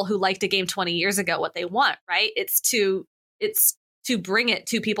some people who liked a game 20 years ago what they want, right? It's to bring it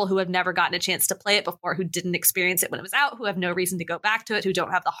to people who have never gotten a chance to play it before, who didn't experience it when it was out, who have no reason to go back to it, who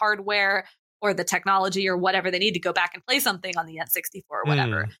don't have the hardware or the technology or whatever they need to go back and play something on the N64 or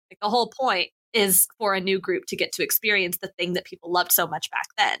whatever. Like the whole point is for a new group to get to experience the thing that people loved so much back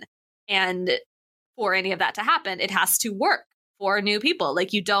then. And for any of that to happen, it has to work for new people.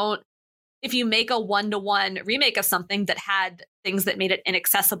 Like if you make a one-to-one remake of something that had things that made it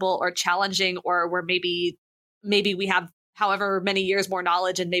inaccessible or challenging, or where maybe we have however many years more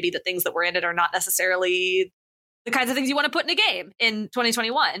knowledge and maybe the things that were in it are not necessarily the kinds of things you want to put in a game in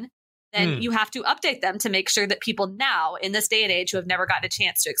 2021, then you have to update them to make sure that people now in this day and age who have never gotten a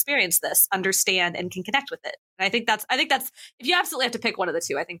chance to experience this understand and can connect with it. And I think that's if you absolutely have to pick one of the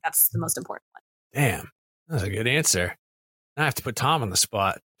two, I think that's the most important one. Damn, that's a good answer. I have to put Tom on the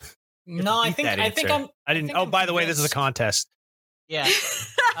spot. No, I didn't. Oh, by the way, this is a contest. Yeah,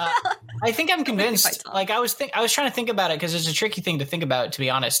 I think I'm convinced. Like I was trying to think about it because it's a tricky thing to think about, to be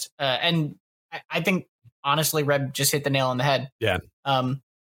honest. And I think honestly, Reb just hit the nail on the head. Yeah.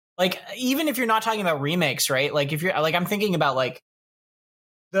 Like even if you're not talking about remakes, right? Like if you're like, I'm thinking about like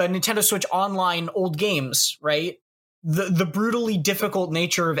the Nintendo Switch Online old games, right? The brutally difficult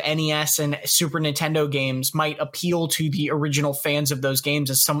nature of NES and Super Nintendo games might appeal to the original fans of those games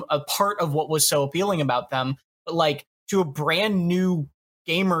as a part of what was so appealing about them. But like to a brand new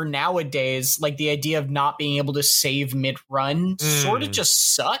gamer nowadays, like the idea of not being able to save mid-run sort of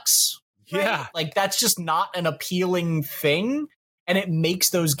just sucks. Right? Yeah. Like that's just not an appealing thing. And it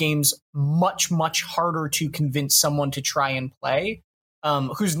makes those games much, much harder to convince someone to try and play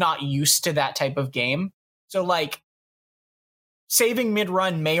who's not used to that type of game. So like saving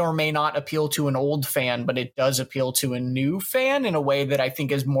mid-run may or may not appeal to an old fan, but it does appeal to a new fan in a way that I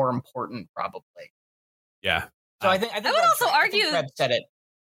think is more important, probably. Yeah. So I would also argue Reb said it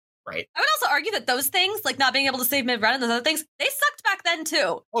right. I would also argue that those things, like not being able to save mid-run and those other things, they sucked back then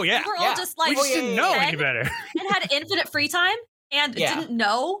too. Oh yeah. We were all just like, we just didn't know any better. And had infinite free time and didn't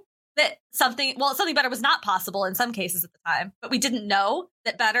know that something better was not possible in some cases at the time, but we didn't know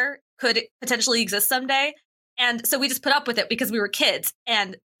that better could potentially exist someday. And so we just put up with it because we were kids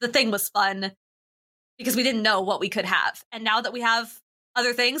and the thing was fun because we didn't know what we could have. And now that we have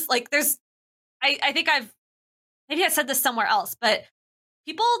other things, like I think maybe I said this somewhere else, but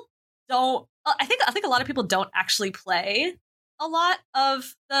people don't, I think a lot of people don't actually play a lot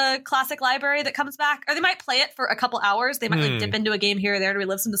of the classic library that comes back, or they might play it for a couple hours. They might like dip into a game here or there to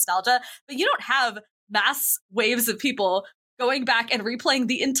relive some nostalgia, but you don't have mass waves of people going back and replaying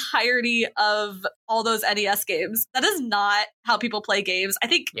the entirety of all those NES games. That is not how people play games. I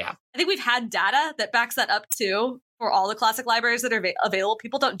think we've had data that backs that up too for all the classic libraries that are available.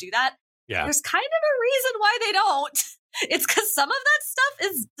 People don't do that. Yeah. There's kind of a reason why they don't. It's because some of that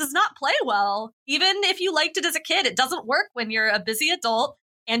stuff does not play well. Even if you liked it as a kid, it doesn't work when you're a busy adult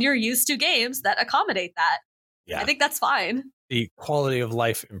and you're used to games that accommodate that. Yeah. I think that's fine. The quality of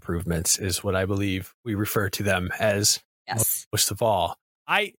life improvements is what I believe we refer to them as. Yes. Most of all,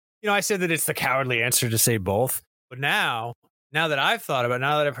 I said that it's the cowardly answer to say both, but now that I've thought about it,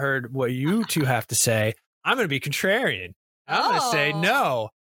 now that I've heard what you two have to say, I'm going to be contrarian. I'm going to say no.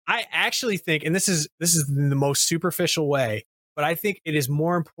 I actually think, and this is the most superficial way, but I think it is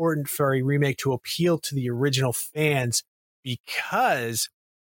more important for a remake to appeal to the original fans because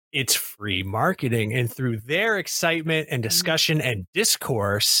it's free marketing, and through their excitement and discussion and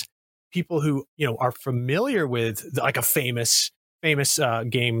discourse, people who, you know, are familiar with like a famous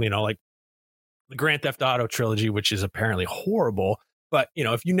game, you know, like the Grand Theft Auto trilogy, which is apparently horrible. But, you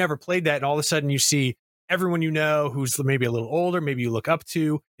know, if you never played that and all of a sudden you see everyone you know who's maybe a little older, maybe you look up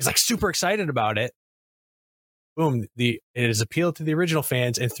to, is like super excited about it. Boom, it is appealed to the original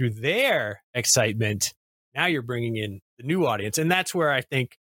fans, and through their excitement, now you're bringing in the new audience. And that's where I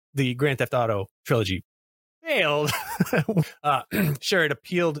think the Grand Theft Auto trilogy failed. Sure, it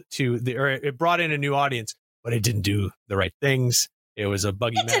appealed to it brought in a new audience, but it didn't do the right things. It was a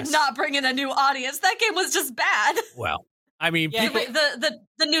buggy mess. It did not bring in a new audience. That game was just bad. Well, I mean, people,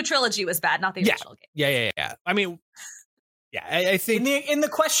 the new trilogy was bad, not the original game. Yeah. I mean, yeah, I think in the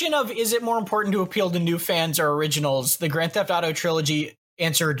question of is it more important to appeal to new fans or originals, the Grand Theft Auto trilogy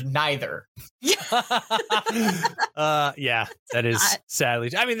answered neither. Yeah, that is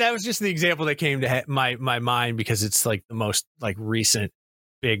sadly. I mean, that was just the example that came to my mind because it's like the most like recent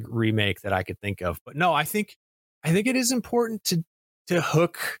big remake that I could think of. But no, I think it is important to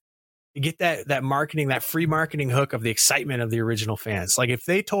hook, to get that marketing, that free marketing hook of the excitement of the original fans. Like if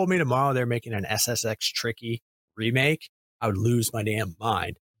they told me tomorrow they're making an SSX Tricky remake, I would lose my damn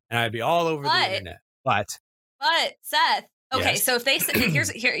mind and I'd be all over the internet. But Seth, okay, yes. So if they say,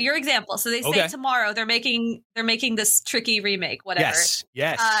 here's your example. So they say tomorrow they're making this Tricky remake, whatever.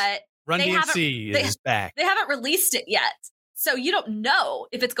 Yes. Run DMC is back. They haven't released it yet. So you don't know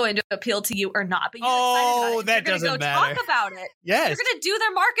if it's going to appeal to you or not, but you're excited about it. That doesn't matter. Talk about it. Yes. You're going to do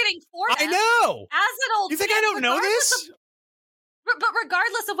their marketing for them. I know. As an old You think fan, I don't know this? But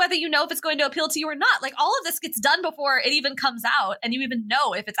regardless of whether you know if it's going to appeal to you or not, like all of this gets done before it even comes out, and you even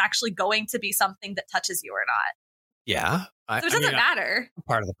know if it's actually going to be something that touches you or not. Yeah. So it doesn't matter. I'm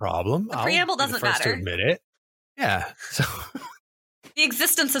part of the problem. The preamble doesn't matter. To admit it. Yeah. So the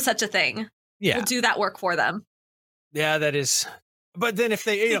existence of such a thing will do that work for them. Yeah, that is. But then if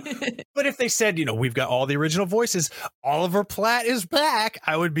they, but if they said, we've got all the original voices, Oliver Platt is back,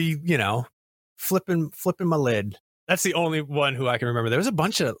 I would be, flipping my lid. That's the only one who I can remember. There was a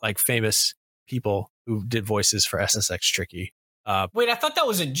bunch of like famous people who did voices for SSX Tricky. Wait, I thought that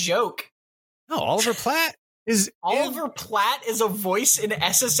was a joke. No, Oliver Platt is Platt is a voice in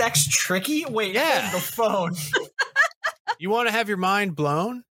SSX Tricky. Wait, yeah, the phone. You want to have your mind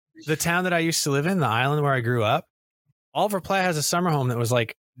blown? The town that I used to live in, the island where I grew up, Oliver Platt has a summer home that was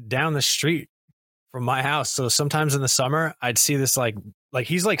like down the street from my house. So sometimes in the summer, I'd see this like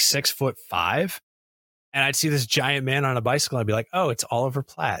he's like 6'5", and I'd see this giant man on a bicycle. I'd be like, oh, it's Oliver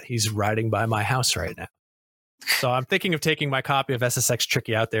Platt. He's riding by my house right now. So I'm thinking of taking my copy of SSX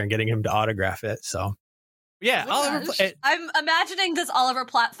Tricky out there and getting him to autograph it. So yeah, Oliver Platt. I'm imagining this Oliver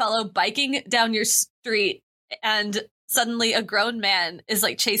Platt fellow biking down your street, and suddenly a grown man is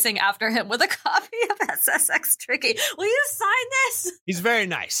like chasing after him with a copy of SSX Tricky. Will you sign this? He's very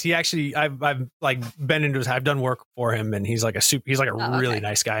nice. He actually, I've like been into his, I've done work for him, and he's like a really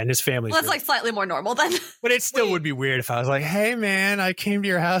nice guy, and his family. Well, that's like slightly more normal then. But it still would be weird if I was like, hey man, I came to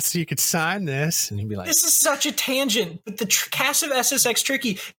your house so you could sign this. And he'd be like, this is such a tangent, but the cast of SSX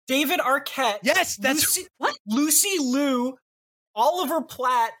Tricky, David Arquette. Yes, that's Lucy Liu, Oliver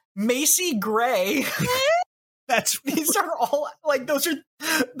Platt, Macy Gray. These are all like those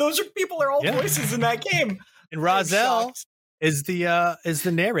are people are all voices in that game. And Rozelle is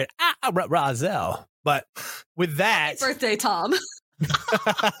the narrator. Rozelle. But with that, happy birthday, Tom.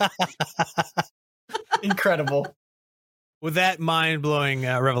 Incredible. With that mind-blowing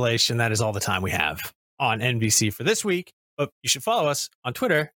revelation, that is all the time we have on NVC for this week. But you should follow us on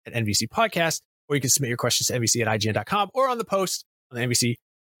Twitter at NVC Podcast, or you can submit your questions to NVC@IGN.com or on the post on the NVC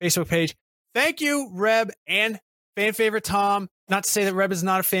Facebook page. Thank you, Reb, and fan favorite Tom. Not to say that Reb is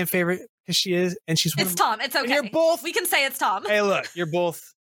not a fan favorite, because she is, and she's one It's Tom. It's okay. You're both. We can say it's Tom. Hey, look, you're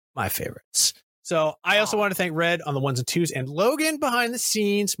both my favorites. So I also want to thank Red on the ones and twos, and Logan behind the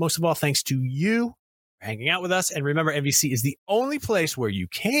scenes. Most of all, thanks to you for hanging out with us. And remember, NVC is the only place where you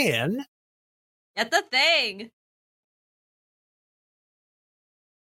can get the thing.